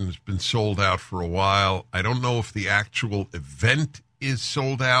reception has been sold out for a while. I don't know if the actual event is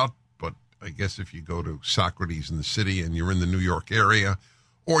sold out, but I guess if you go to Socrates in the City and you're in the New York area,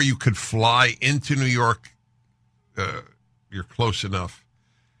 or you could fly into New York, you're close enough.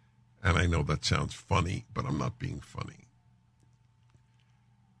 And I know that sounds funny, but I'm not being funny.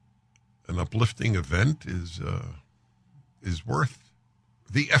 An uplifting event is worth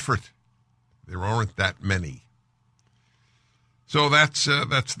the effort. There aren't that many. So that's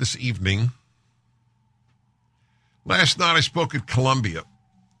this evening. Last night I spoke at Columbia,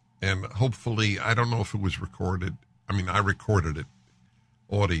 and hopefully, I don't know if it was recorded. I mean, I recorded it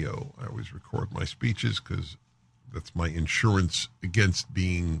audio. I always record my speeches because that's my insurance against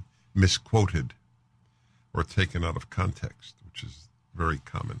being misquoted or taken out of context, which is very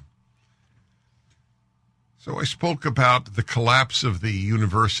common. So I spoke about the collapse of the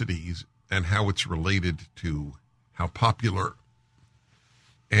universities and how it's related to how popular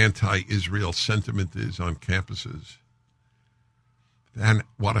anti-Israel sentiment is on campuses, and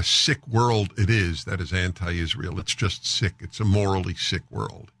what a sick world it is that is anti-Israel. It's just sick. It's a morally sick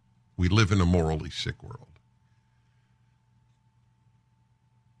world. We live in a morally sick world.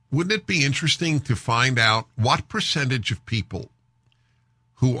 Wouldn't it be interesting to find out what percentage of people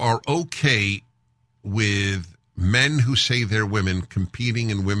who are okay with men who say they're women competing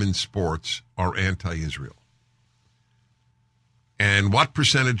in women's sports are anti-Israel? And what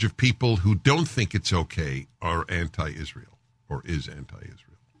percentage of people who don't think it's okay are anti-Israel or is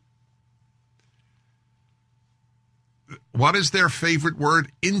anti-Israel? What is their favorite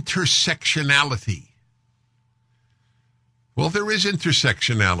word? Intersectionality. Well, there is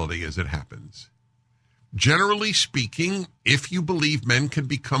intersectionality as it happens. Generally speaking, if you believe men can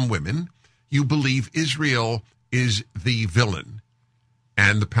become women, you believe Israel is the villain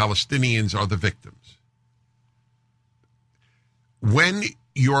and the Palestinians are the victims. When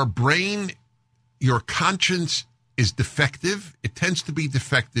your brain, your conscience is defective, it tends to be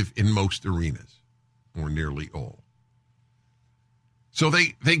defective in most arenas, or nearly all. So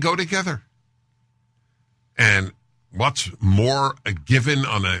they go together. And what's more a given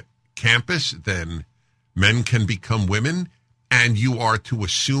on a campus than men can become women, and you are to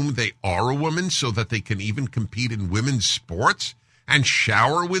assume they are a woman so that they can even compete in women's sports and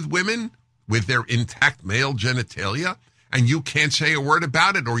shower with women with their intact male genitalia? And you can't say a word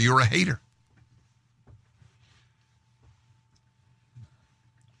about it or you're a hater.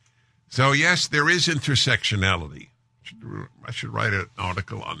 So, yes, there is intersectionality. I should write an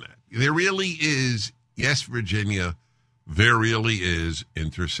article on that. There really is, yes, Virginia, there really is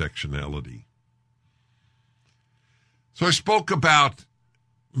intersectionality. So I spoke about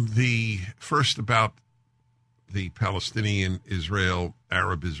the Palestinian-Israel,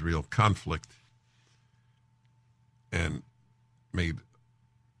 Arab-Israel conflict and made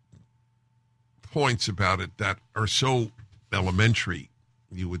points about it that are so elementary,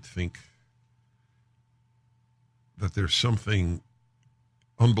 you would think that there's something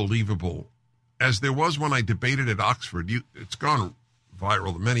unbelievable. As there was when I debated at Oxford, it's gone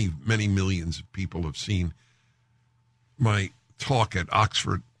viral. Many, many millions of people have seen my talk at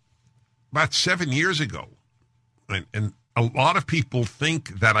Oxford about 7 years ago. And a lot of people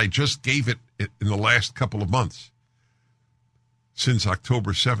think that I just gave it in the last couple of months since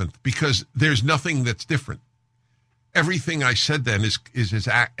October 7th, because there's nothing that's different. Everything I said then is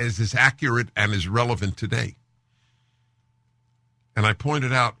as accurate and as relevant today. And I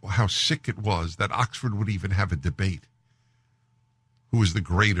pointed out how sick it was that Oxford would even have a debate. Who is the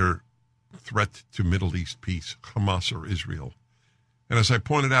greater threat to Middle East peace, Hamas or Israel? And as I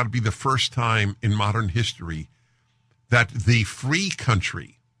pointed out, it'd be the first time in modern history that the free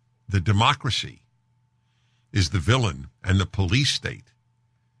country, the democracy, is the villain and the police state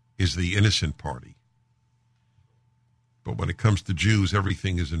is the innocent party. But when it comes to Jews,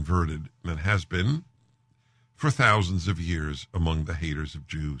 everything is inverted, and it has been for thousands of years among the haters of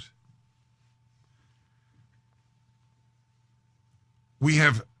Jews. We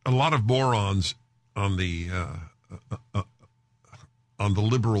have a lot of morons on the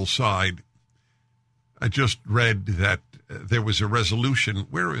liberal side. I just read that there was a resolution.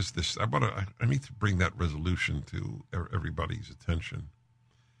 Where is this? I need to bring that resolution to everybody's attention.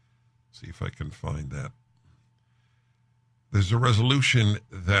 See if I can find that. There's a resolution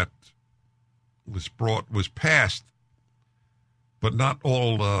that was passed, but not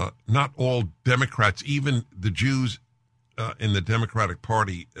all Democrats, even the Jews in the Democratic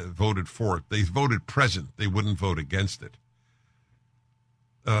Party, voted for it. They voted present. They wouldn't vote against it.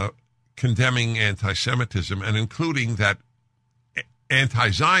 Condemning anti-Semitism and including that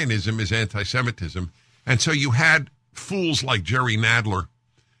anti-Zionism is anti-Semitism. And so you had fools like Jerry Nadler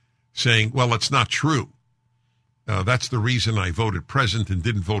saying, well, it's not true. That's the reason I voted present and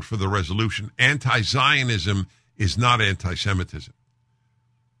didn't vote for the resolution. Anti-Zionism is not anti-Semitism.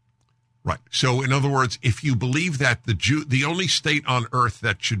 Right. So, in other words, if you believe that the only state on earth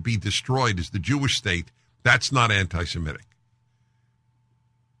that should be destroyed is the Jewish state, that's not anti-Semitic.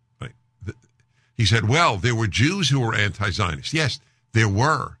 Right. He said, well, there were Jews who were anti-Zionist. Yes, there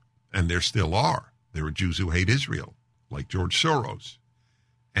were, and there still are. There are Jews who hate Israel, like George Soros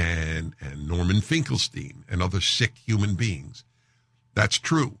and Norman Finkelstein and other sick human beings. That's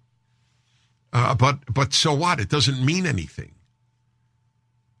true. But so what? It doesn't mean anything.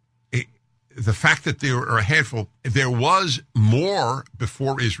 The fact that there are a handful, there was more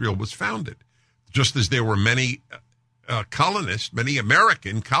before Israel was founded, just as there were many colonists, many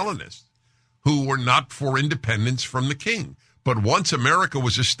American colonists, who were not for independence from the king. But once America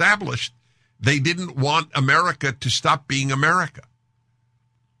was established, they didn't want America to stop being America.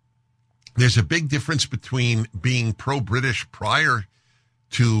 There's a big difference between being pro-British prior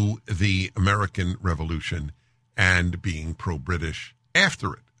to the American Revolution and being pro-British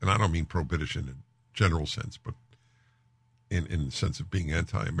after it. And I don't mean pro-British in a general sense, but in the sense of being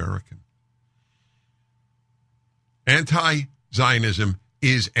anti-American. Anti-Zionism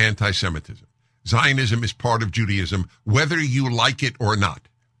is anti-Semitism. Zionism is part of Judaism, whether you like it or not.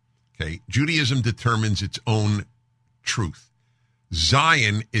 Okay, Judaism determines its own truth.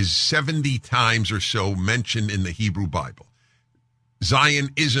 Zion is 70 times or so mentioned in the Hebrew Bible.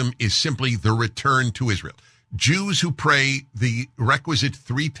 Zionism is simply the return to Israel. Jews who pray the requisite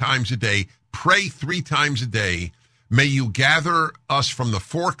 3 times a day, pray 3 times a day, may you gather us from the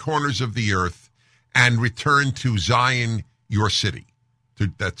 4 corners of the earth and return to Zion, your city.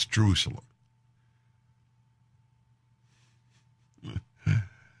 That's Jerusalem.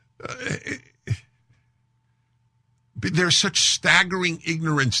 There's such staggering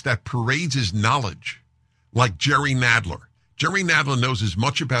ignorance that parades as knowledge, like Jerry Nadler. Jerry Nadler knows as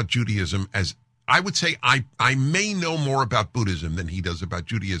much about Judaism as I would say I may know more about Buddhism than he does about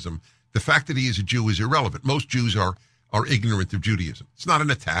Judaism. The fact that he is a Jew is irrelevant. Most Jews are ignorant of Judaism. It's not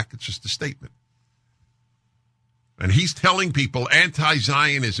an attack. It's just a statement. And he's telling people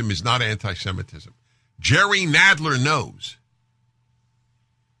anti-Zionism is not anti-Semitism. Jerry Nadler knows.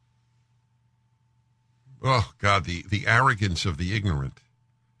 Oh, God, the arrogance of the ignorant.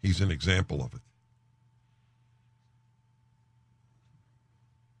 He's an example of it.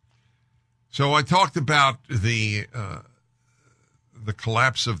 So I talked about the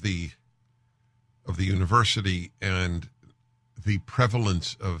collapse of the university and the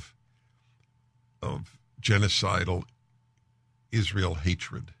prevalence of genocidal Israel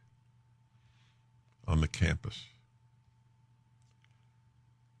hatred on the campus.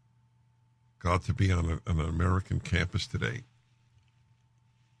 God, to be on an American campus today.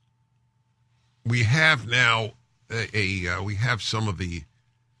 We have now we have some of the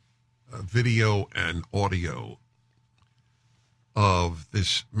video and audio of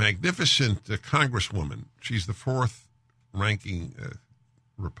this magnificent Congresswoman. She's the fourth ranking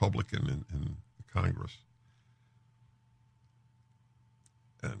Republican in Congress.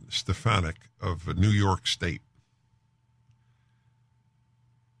 And Stefanik of New York State.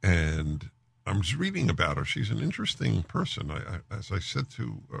 And I was reading about her. She's an interesting person. As I said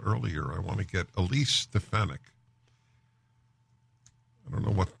earlier, I want to get Elise Stefanik. I don't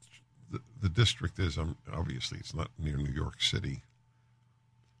know what the district is. Obviously, it's not near New York City.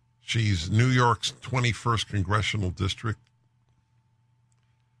 She's New York's 21st congressional district.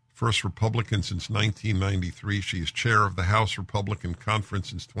 First Republican since 1993. She is chair of the House Republican Conference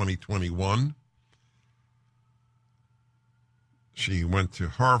since 2021. She went to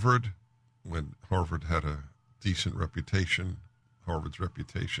Harvard when Harvard had a decent reputation. Harvard's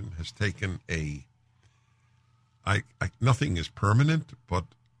reputation has taken nothing is permanent, but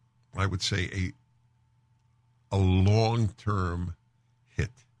I would say a long-term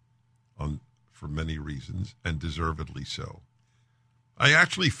hit for many reasons, and deservedly so. I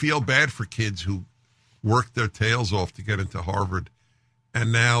actually feel bad for kids who worked their tails off to get into Harvard,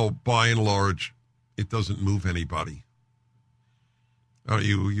 and now, by and large, it doesn't move anybody. Oh,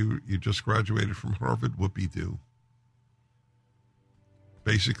 you just graduated from Harvard? Whoopee-doo.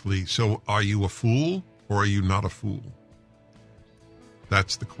 Basically, so are you a fool or are you not a fool?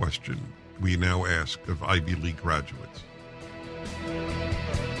 That's the question we now ask of Ivy League graduates.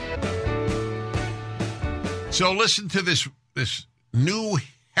 So listen to this new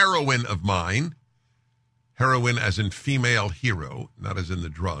heroine of mine. Heroine as in female hero, not as in the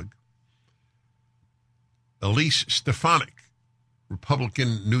drug. Elise Stefanik,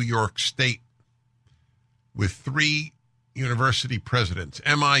 Republican, New York State, with 3 university presidents,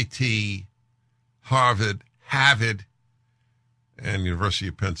 MIT, Harvard, and University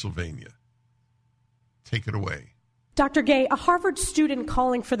of Pennsylvania. Take it away. Dr. Gay, a Harvard student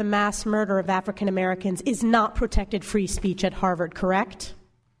calling for the mass murder of African Americans is not protected free speech at Harvard, correct?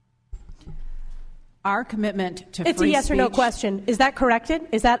 Our commitment to free speech... It's a yes or no question. Is that corrected?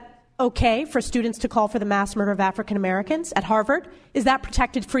 Is that okay for students to call for the mass murder of African Americans at Harvard? Is that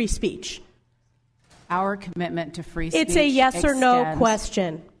protected free speech? Our commitment to free speech... It's a yes or no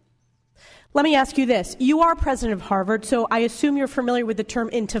question. Let me ask you this. You are president of Harvard, so I assume you're familiar with the term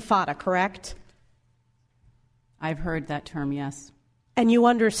intifada, correct? I've heard that term, yes. And you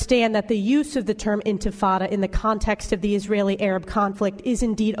understand that the use of the term intifada in the context of the Israeli-Arab conflict is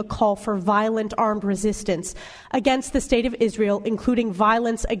indeed a call for violent armed resistance against the state of Israel, including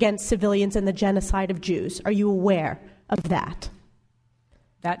violence against civilians and the genocide of Jews. Are you aware of that?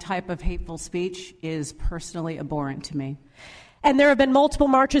 That type of hateful speech is personally abhorrent to me. And there have been multiple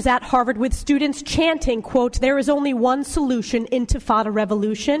marches at Harvard with students chanting, quote, "There is only one solution, intifada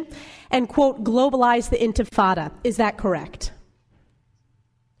revolution," and, quote, "globalize the intifada." Is that correct?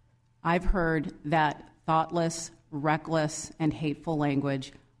 I've heard that thoughtless, reckless, and hateful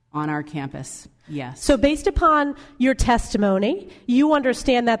language on our campus, yes. So based upon your testimony, you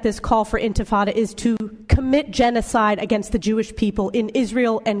understand that this call for intifada is to commit genocide against the Jewish people in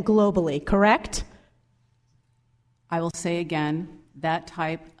Israel and globally, correct? I will say again, that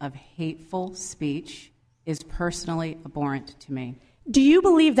type of hateful speech is personally abhorrent to me. Do you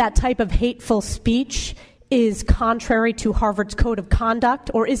believe that type of hateful speech is contrary to Harvard's code of conduct,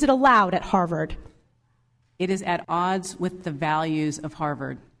 or is it allowed at Harvard? It is at odds with the values of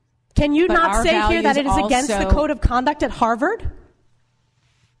Harvard. Can you not say here that it is against the code of conduct at Harvard?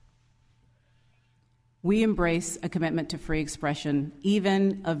 We embrace a commitment to free expression,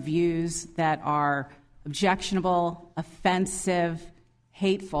 even of views that are objectionable, offensive,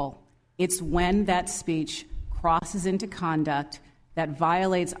 hateful. It's when that speech crosses into conduct that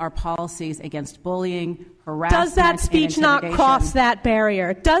violates our policies against bullying, harassment, Does that speech not cross that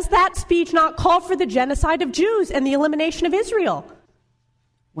barrier? Does that speech not call for the genocide of Jews and the elimination of Israel?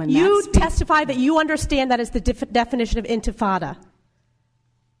 When you testify that you understand that is the definition of intifada.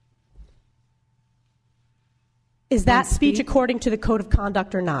 Is that speech according to the code of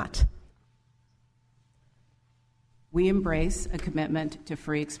conduct or not? We embrace a commitment to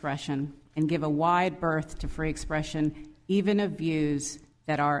free expression and give a wide berth to free expression, even of views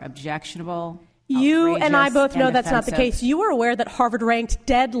that are objectionable. You and I both know that's offensive. not the case. You are aware that Harvard ranked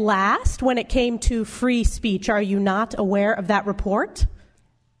dead last when it came to free speech. Are you not aware of that report?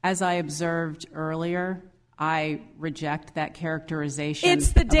 As I observed earlier, I reject that characterization.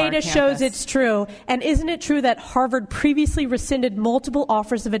 It's the of data our shows campus. it's true. And isn't it true that Harvard previously rescinded multiple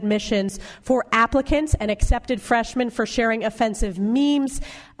offers of admissions for applicants and accepted freshmen for sharing offensive memes,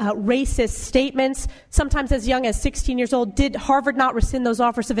 racist statements, sometimes as young as 16 years old? Did Harvard not rescind those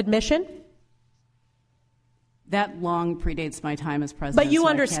offers of admission? That long predates my time as president. But you so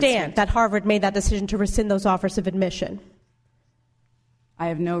understand that Harvard made that decision to rescind those offers of admission. I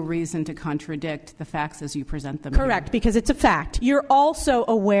have no reason to contradict the facts as you present them. Correct, here. because it's a fact. You're also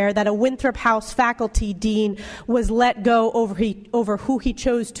aware that a Winthrop House faculty dean was let go over who he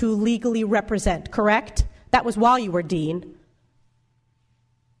chose to legally represent, correct? That was while you were dean.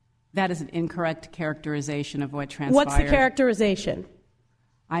 That is an incorrect characterization of what transpired. What's the characterization?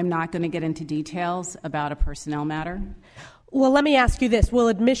 I'm not going to get into details about a personnel matter. Well, let me ask you this. Will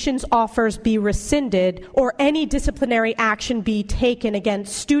admissions offers be rescinded or any disciplinary action be taken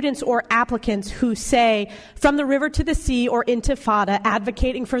against students or applicants who say, from the river to the sea or Intifada,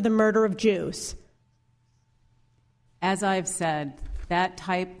 advocating for the murder of Jews? As I've said, that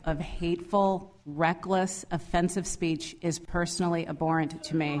type of hateful, reckless, offensive speech is personally abhorrent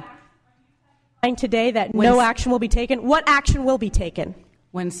to me. Today that no action will be taken. What action will be taken?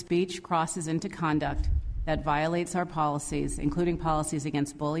 When speech crosses into conduct that violates our policies, including policies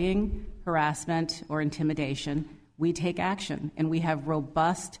against bullying, harassment, or intimidation, we take action, and we have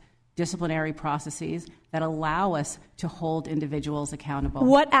robust disciplinary processes that allow us to hold individuals accountable.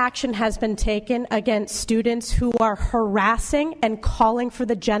 What action has been taken against students who are harassing and calling for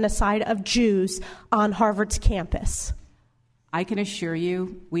the genocide of Jews on Harvard's campus? I can assure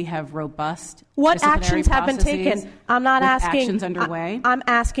you we have robust What actions have been taken? I'm not asking. Actions underway. I'm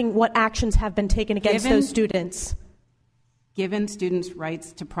asking what actions have been taken against those students. Given students'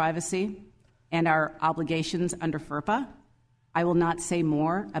 rights to privacy and our obligations under FERPA, I will not say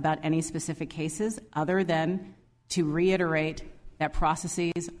more about any specific cases other than to reiterate that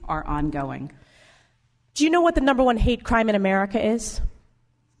processes are ongoing. Do you know what the number one hate crime in America is?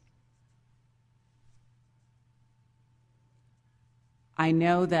 I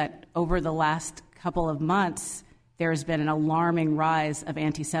know that over the last couple of months, there has been an alarming rise of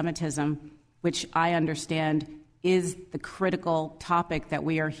anti-Semitism, which I understand is the critical topic that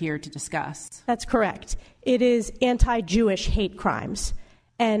we are here to discuss. That's correct. It is anti-Jewish hate crimes.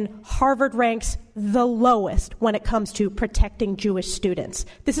 And Harvard ranks the lowest when it comes to protecting Jewish students.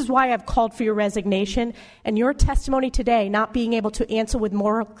 This is why I've called for your resignation. And your testimony today, not being able to answer with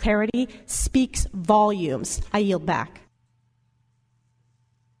moral clarity, speaks volumes. I yield back.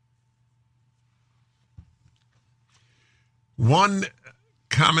 One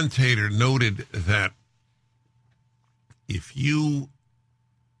commentator noted that if you,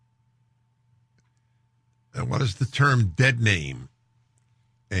 what is the term, dead name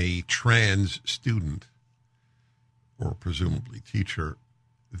a trans student or presumably teacher,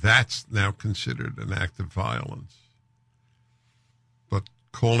 that's now considered an act of violence. But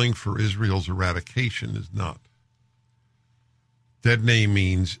calling for Israel's eradication is not. Dead name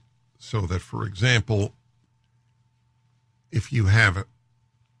means so that, for example, if you have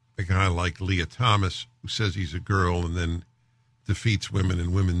a guy like Leah Thomas who says he's a girl and then defeats women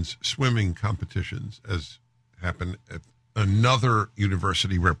in women's swimming competitions, as happened at another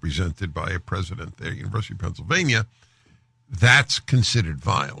university represented by a president there, University of Pennsylvania, that's considered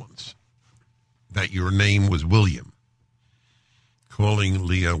violence. That your name was William. Calling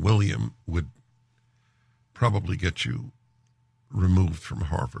Leah William would probably get you removed from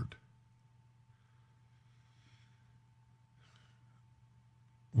Harvard.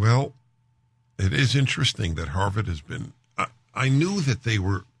 Well, it is interesting that Harvard has been, I knew that they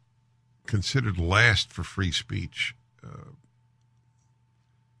were considered last for free speech.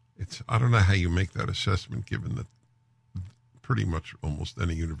 I don't know how you make that assessment given that pretty much almost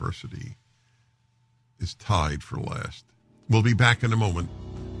any university is tied for last. We'll be back in a moment.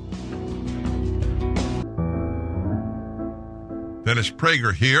 Dennis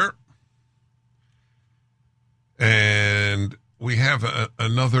Prager here. And we have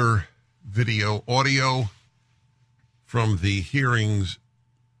another audio from the hearings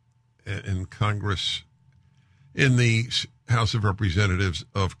in Congress, in the House of Representatives,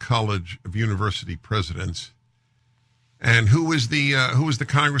 of university presidents. And who was the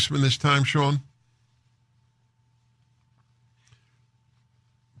congressman this time, Sean?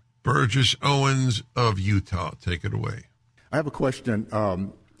 Burgess Owens of Utah. Take it away. I have a question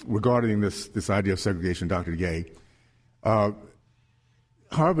regarding this idea of segregation, Dr. Gay.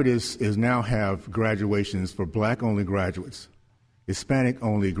 Harvard is now have graduations for black-only graduates,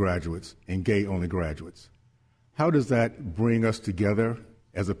 Hispanic-only graduates, and gay-only graduates. How does that bring us together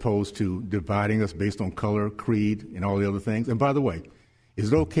as opposed to dividing us based on color, creed, and all the other things? And by the way,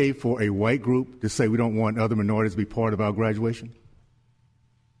 is it okay for a white group to say we don't want other minorities to be part of our graduation?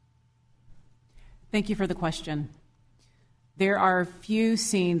 Thank you for the question. There are few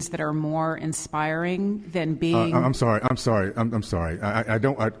scenes that are more inspiring than being. I'm sorry. I'm going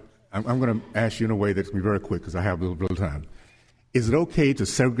to ask you in a way that's going to be very quick because I have little time. Is it okay to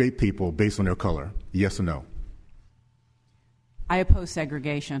segregate people based on their color? Yes or no? I oppose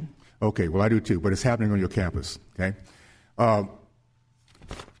segregation. Okay, well, I do too, but it's happening on your campus, okay?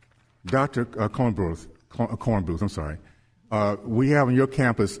 Dr. Kornbluth, we have on your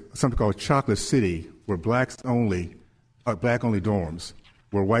campus something called Chocolate City, where black-only dorms,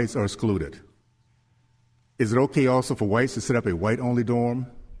 where whites are excluded. Is it okay also for whites to set up a white-only dorm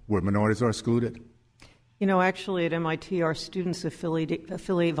where minorities are excluded? You know, actually at MIT, our students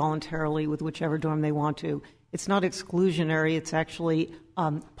affiliate voluntarily with whichever dorm they want to. It's not exclusionary. It's actually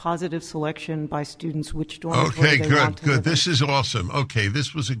positive selection by students which dormitory they want to live in. This is awesome. Okay,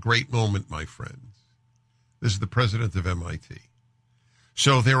 this was a great moment, my friends. This is the president of MIT.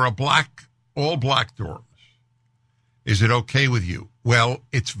 So there are all black dorms. Is it okay with you? Well,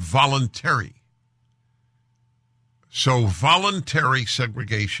 it's voluntary. So voluntary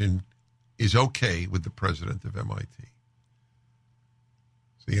segregation is okay with the president of MIT.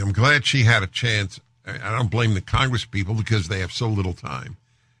 See, I'm glad she had a chance. I don't blame the Congress people because they have so little time,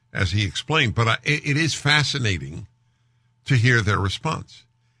 as he explained. But it is fascinating to hear their response.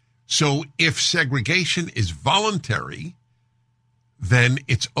 So if segregation is voluntary, then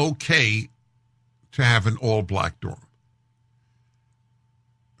it's okay to have an all-black dorm.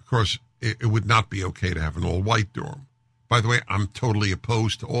 Of course, it would not be okay to have an all-white dorm. By the way, I'm totally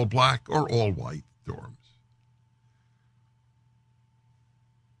opposed to all-black or all-white dorms.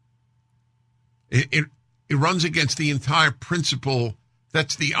 It runs against the entire principle.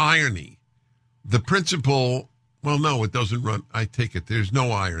 That's the irony. The principle, well, no, it doesn't run. I take it. There's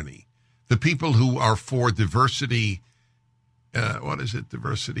no irony. The people who are for diversity,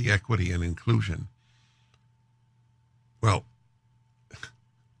 diversity, equity, and inclusion. Well,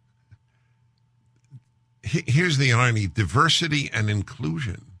 here's the irony. Diversity and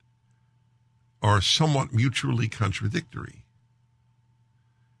inclusion are somewhat mutually contradictory.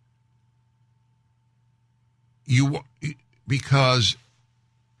 Because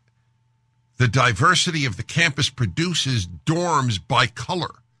the diversity of the campus produces dorms by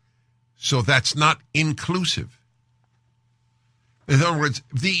color. So that's not inclusive. In other words,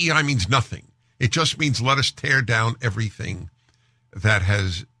 DEI means nothing. It just means let us tear down everything that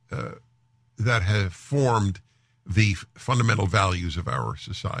has formed the fundamental values of our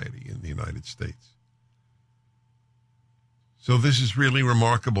society in the United States. So this is really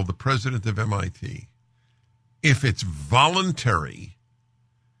remarkable. The president of MIT, if it's voluntary,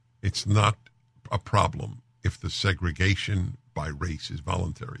 it's not a problem if the segregation by race is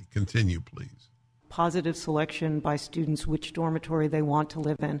voluntary. Continue, please. Positive selection by students which dormitory they want to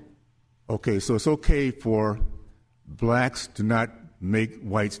live in. Okay, so it's okay for blacks to not make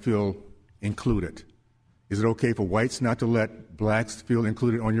whites feel included. Is it okay for whites not to let blacks feel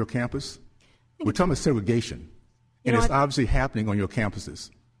included on your campus? We're talking about segregation, and it's obviously happening on your campuses.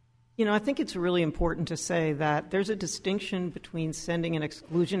 You know, I think it's really important to say that there's a distinction between sending an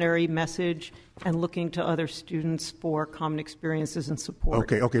exclusionary message and looking to other students for common experiences and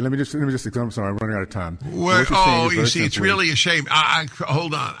support. Okay. Let me just. I'm sorry, I'm running out of time. You see, it's really a shame.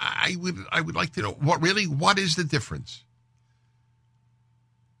 Hold on. I would like to know what is the difference?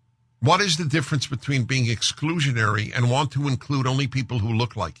 What is the difference between being exclusionary and want to include only people who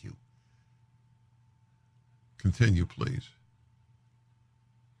look like you? Continue, please.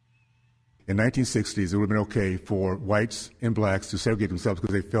 In the 1960s, it would have been okay for whites and blacks to segregate themselves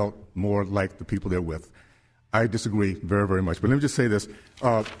because they felt more like the people they're with. I disagree very, very much. But let me just say this.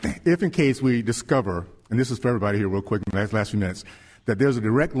 If in case we discover, and this is for everybody here real quick in the last few minutes, that there's a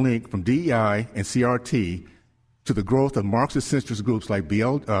direct link from DEI and CRT to the growth of Marxist centrist groups like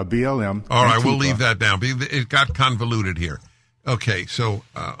BLM. All right, we'll leave that down. It got convoluted here. Okay, so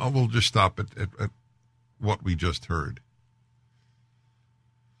we'll just stop at what we just heard.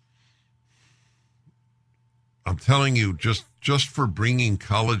 I'm telling you, just for bringing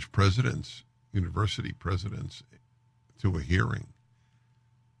college presidents, university presidents to a hearing,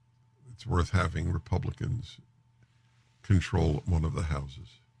 it's worth having Republicans control one of the houses.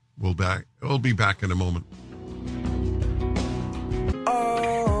 We'll be back in a moment.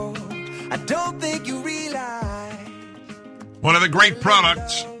 Oh, I don't think you realize One of the great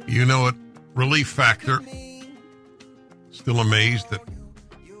products, you know it, Relief Factor. Still amazed that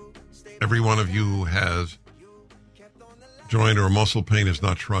every one of you has joint or muscle pain has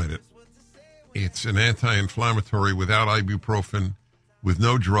not tried it. It's an anti-inflammatory without ibuprofen, with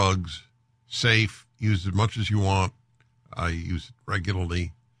no drugs, safe, use as much as you want. I use it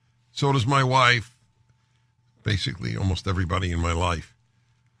regularly. So does my wife, basically almost everybody in my life.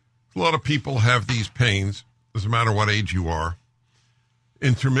 A lot of people have these pains, doesn't matter what age you are,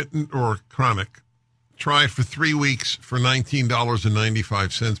 intermittent or chronic. Try it for 3 weeks for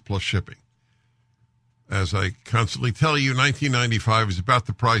 $19.95 plus shipping. As I constantly tell you, $19.95 is about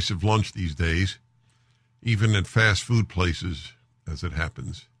the price of lunch these days, even at fast food places, as it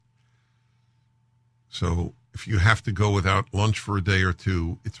happens. So if you have to go without lunch for a day or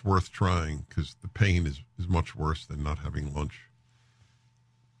two, it's worth trying because the pain is much worse than not having lunch.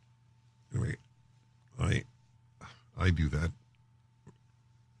 Anyway, I do that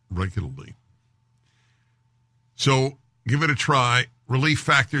regularly. So give it a try.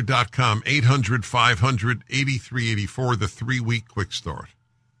 ReliefFactor.com, 800-500-8384, the 3-week quick start.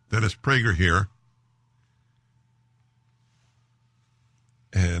 Dennis Prager here.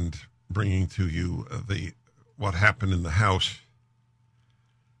 And bringing to you what happened in the House.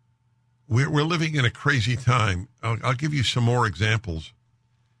 We're living in a crazy time. I'll give you some more examples.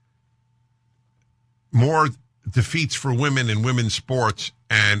 More defeats for women in women's sports,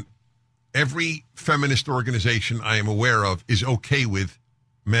 and every feminist organization I am aware of is okay with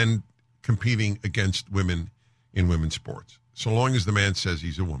men competing against women in women's sports, so long as the man says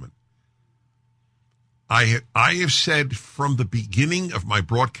he's a woman. I have said from the beginning of my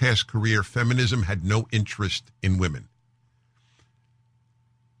broadcast career, feminism had no interest in women.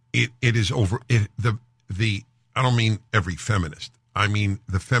 It is over. I don't mean every feminist. I mean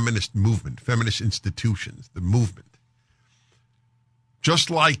the feminist movement, feminist institutions, the movement. Just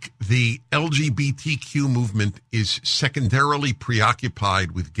like the LGBTQ movement is secondarily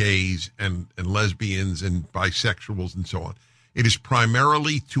preoccupied with gays and lesbians and bisexuals and so on, it is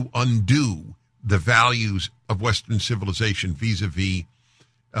primarily to undo the values of Western civilization vis-a-vis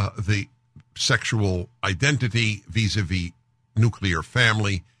the sexual identity, vis-a-vis nuclear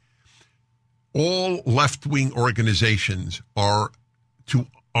family. All left-wing organizations are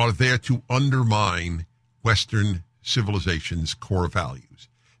there to undermine Western civilization's core values.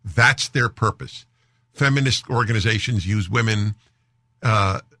 That's their purpose. Feminist organizations use women.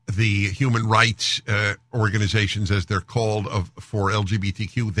 The human rights organizations, as they're called, for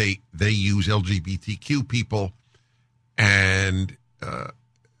LGBTQ, they use LGBTQ people, and the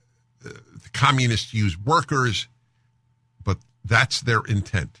communists use workers, but that's their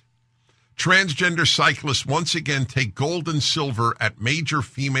intent. Transgender cyclists once again take gold and silver at major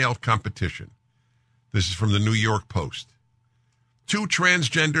female competition. This is from the New York Post. 2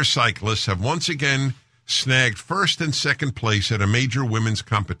 transgender cyclists have once again snagged first and second place at a major women's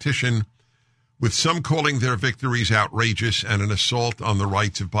competition, with some calling their victories outrageous and an assault on the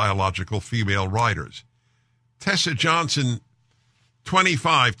rights of biological female riders. Tessa Johnson,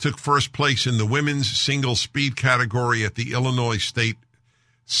 25, took first place in the women's single speed category at the Illinois State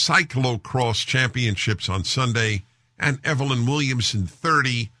Cyclocross Championships on Sunday, and Evelyn Williamson,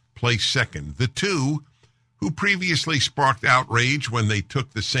 30, placed second. The two, who previously sparked outrage when they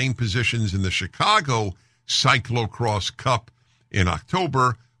took the same positions in the Chicago Cyclocross Cup in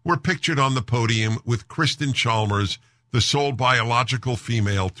October, were pictured on the podium with Kristen Chalmers, the sole biological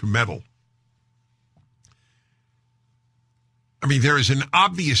female to medal. I mean, there is an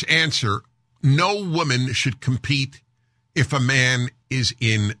obvious answer. No woman should compete if a man is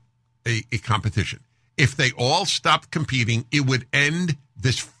in a competition. If they all stopped competing, it would end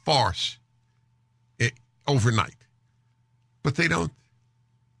this farce overnight. But they don't,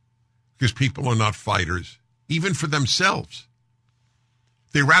 because people are not fighters, even for themselves.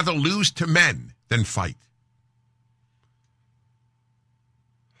 They rather lose to men than fight.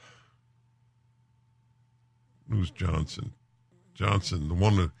 Who's Johnson? Johnson,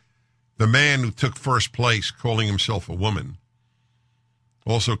 the man who took first place, calling himself a woman,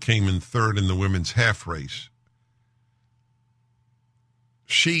 also came in third in the women's half race.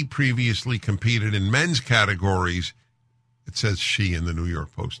 She previously competed in men's categories. It says she in the New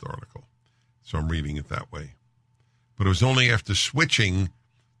York Post article, so I'm reading it that way. But it was only after switching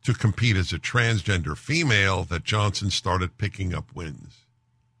to compete as a transgender female that Johnson started picking up wins.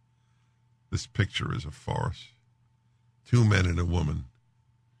 This picture is a farce. 2 men and a woman.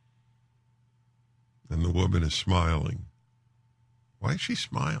 And the woman is smiling. Why is she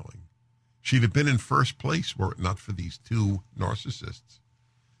smiling? She'd have been in first place were it not for these 2 narcissists.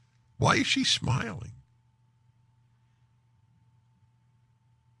 Why is she smiling?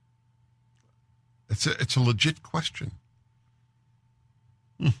 It's a legit question.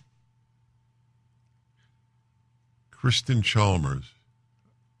 Kristen Chalmers.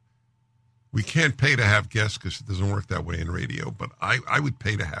 We can't pay to have guests because it doesn't work that way in radio, but I would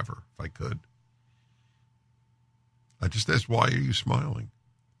pay to have her if I could. I just asked, why are you smiling?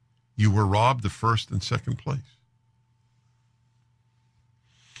 You were robbed of first and second place.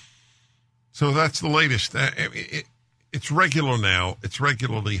 So that's the latest. It's regular now. It's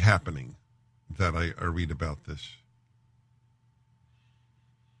regularly happening that I read about this.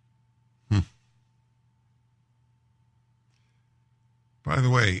 By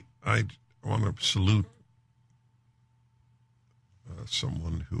the way, I want to salute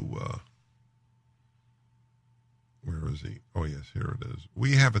someone who, where is he? Oh, yes, here it is.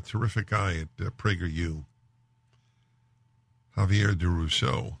 We have a terrific guy at PragerU, Javier de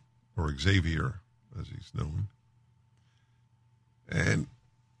Rousseau, or Xavier, as he's known. And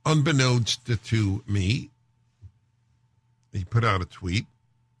unbeknownst to me, he put out a tweet.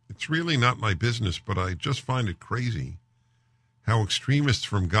 It's really not my business, but I just find it crazy how extremists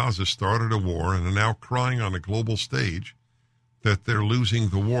from Gaza started a war and are now crying on a global stage that they're losing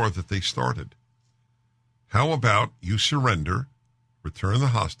the war that they started. How about you surrender, return the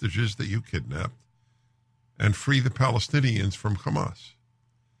hostages that you kidnapped, and free the Palestinians from Hamas?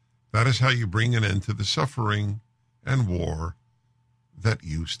 That is how you bring an end to the suffering and war that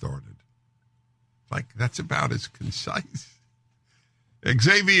you started. Like, that's about as concise.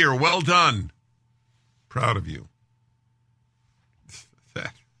 Xavier, well done. Proud of you.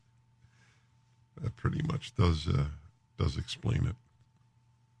 That pretty much does explain it.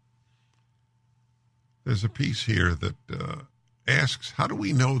 There's a piece here that asks, how do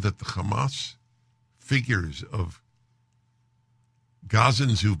we know that the Hamas figures of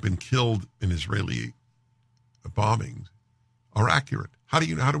Gazans who've been killed in Israeli bombings are accurate? How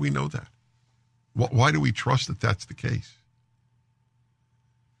do we know that? Why do we trust that that's the case?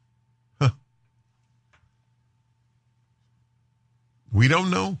 We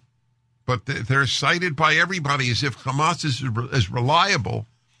don't know. But they're cited by everybody as if Hamas is as reliable,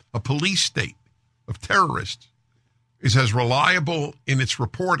 a police state of terrorists, is as reliable in its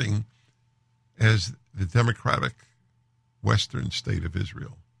reporting as the democratic Western state of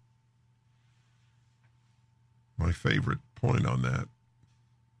Israel. My favorite point on that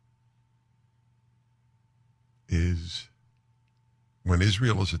is when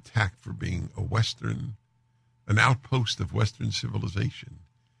Israel is attacked for being an outpost of Western civilization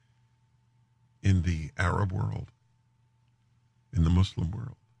in the Arab world, in the Muslim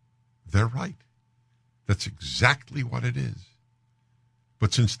world. They're right. That's exactly what it is.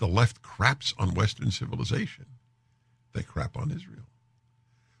 But since the left craps on Western civilization, they crap on Israel.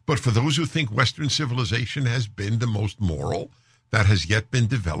 But for those who think Western civilization has been the most moral that has yet been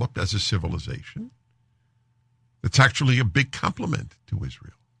developed as a civilization, it's actually a big compliment to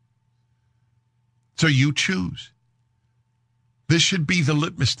Israel. So you choose. This should be the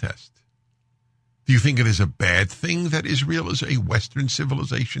litmus test. Do you think it is a bad thing that Israel is a Western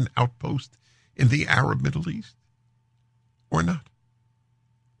civilization outpost in the Arab Middle East? Or not?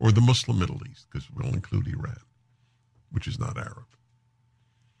 Or the Muslim Middle East, because we'll include Iran, which is not Arab.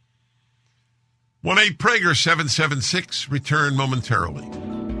 1-8-PRAGER-776. Return momentarily.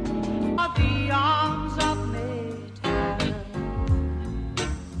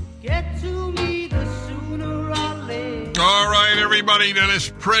 All right, everybody,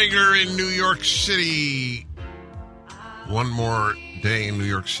 Dennis Prager in New York City. One more day in New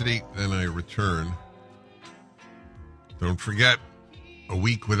York City, then I return. Don't forget, a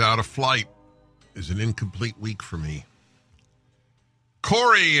week without a flight is an incomplete week for me.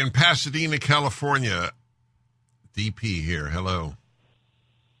 Corey in Pasadena, California. DP here. Hello.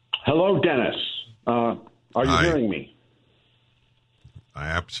 Hello, Dennis. Are you hearing me? I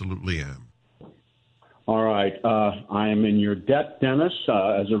absolutely am. All right. I am in your debt, Dennis.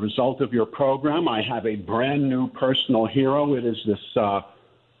 As a result of your program, I have a brand new personal hero. It is this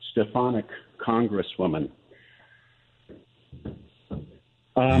Stefanik Congresswoman.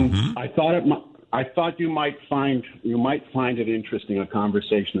 I thought you might find it interesting, a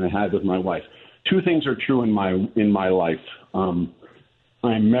conversation I had with my wife. Two things are true in my life. I'm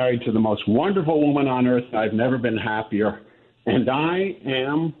married to the most wonderful woman on earth. I've never been happier, and I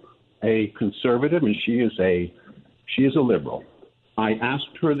am a conservative, and she is a liberal. I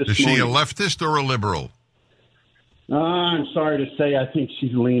asked her this morning. Is she a leftist or a liberal? I'm sorry to say, I think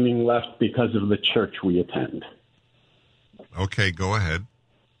she's leaning left because of the church we attend. Okay, go ahead.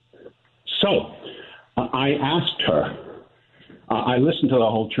 So, I asked her. I listened to the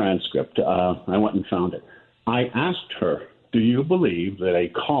whole transcript. I went and found it. I asked her, do you believe that a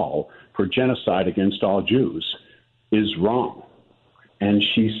call for genocide against all Jews is wrong. And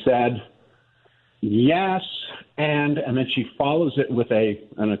she said, yes, and then she follows it with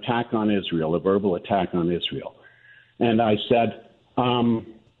an attack on Israel, a verbal attack on Israel. And I said,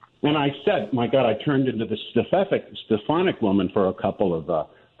 my God, I turned into the Stefanik woman for a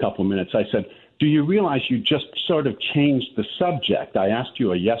couple minutes. I said, do you realize you just sort of changed the subject? I asked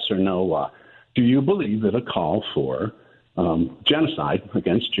you a yes or no. Do you believe that a call for genocide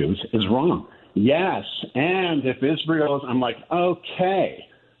against Jews is wrong? Yes. And if Israel is, I'm like, okay.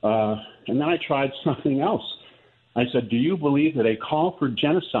 And then I tried something else. I said, do you believe that a call for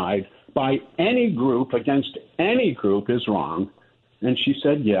genocide by any group against any group is wrong? And she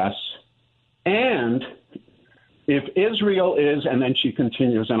said, yes. And if Israel is, and then she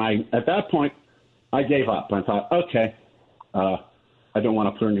continues, and at that point, I gave up. I thought, okay, I don't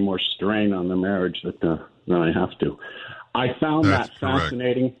want to put any more strain on the marriage than I have to. I found that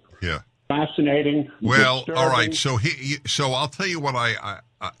fascinating. Yeah. Fascinating. Well, disturbing. all right. So I'll tell you what I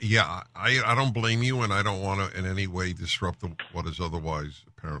don't blame you, and I don't want to in any way disrupt what is otherwise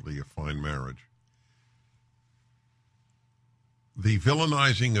apparently a fine marriage. The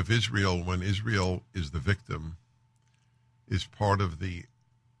villainizing of Israel when Israel is the victim is part of the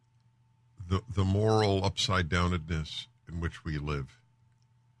moral upside-downedness in which we live.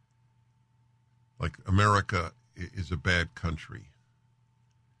 Like, America is a bad country.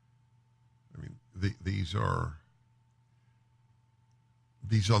 I mean, these are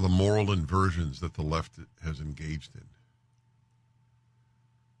the moral inversions that the left has engaged in.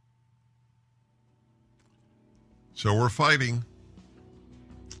 So we're fighting.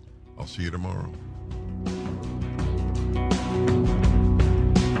 I'll see you tomorrow.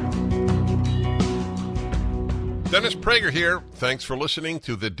 Dennis Prager here. Thanks for listening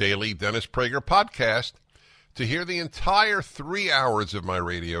to the Daily Dennis Prager Podcast. To hear the entire 3 hours of my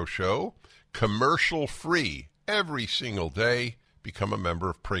radio show, commercial-free, every single day, become a member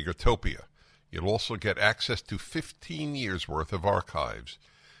of Pragertopia. You'll also get access to 15 years' worth of archives,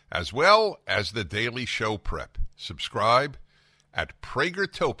 as well as the daily show prep. Subscribe at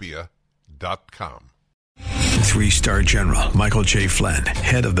Pragertopia.com. 3-star General Michael J. Flynn,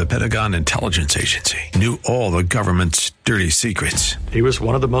 head of the Pentagon Intelligence Agency, knew all the government's dirty secrets. He was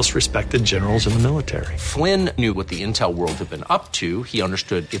one of the most respected generals in the military. Flynn knew what the intel world had been up to. He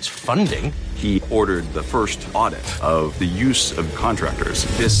understood its funding. He ordered the first audit of the use of contractors.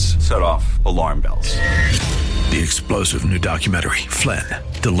 This set off alarm bells. The explosive new documentary, Flynn,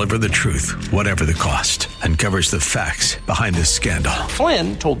 Deliver the Truth, Whatever the Cost, uncovers the facts behind this scandal.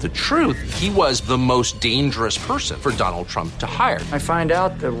 Flynn told the truth. He was the most dangerous person for Donald Trump to hire. I find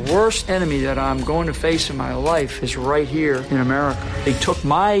out the worst enemy that I'm going to face in my life is right here in America. They took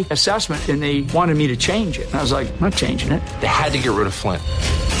my assessment and they wanted me to change it. And I was like, I'm not changing it. They had to get rid of Flynn.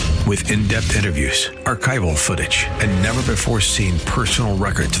 With in-depth interviews, archival footage, and never-before-seen personal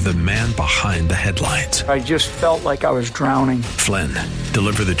records of the man behind the headlines. I just felt like I was drowning. Flynn,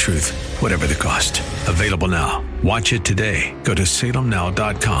 Deliver the Truth, Whatever the Cost. Available now. Watch it today. Go to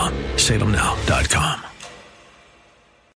salemnow.com. salemnow.com.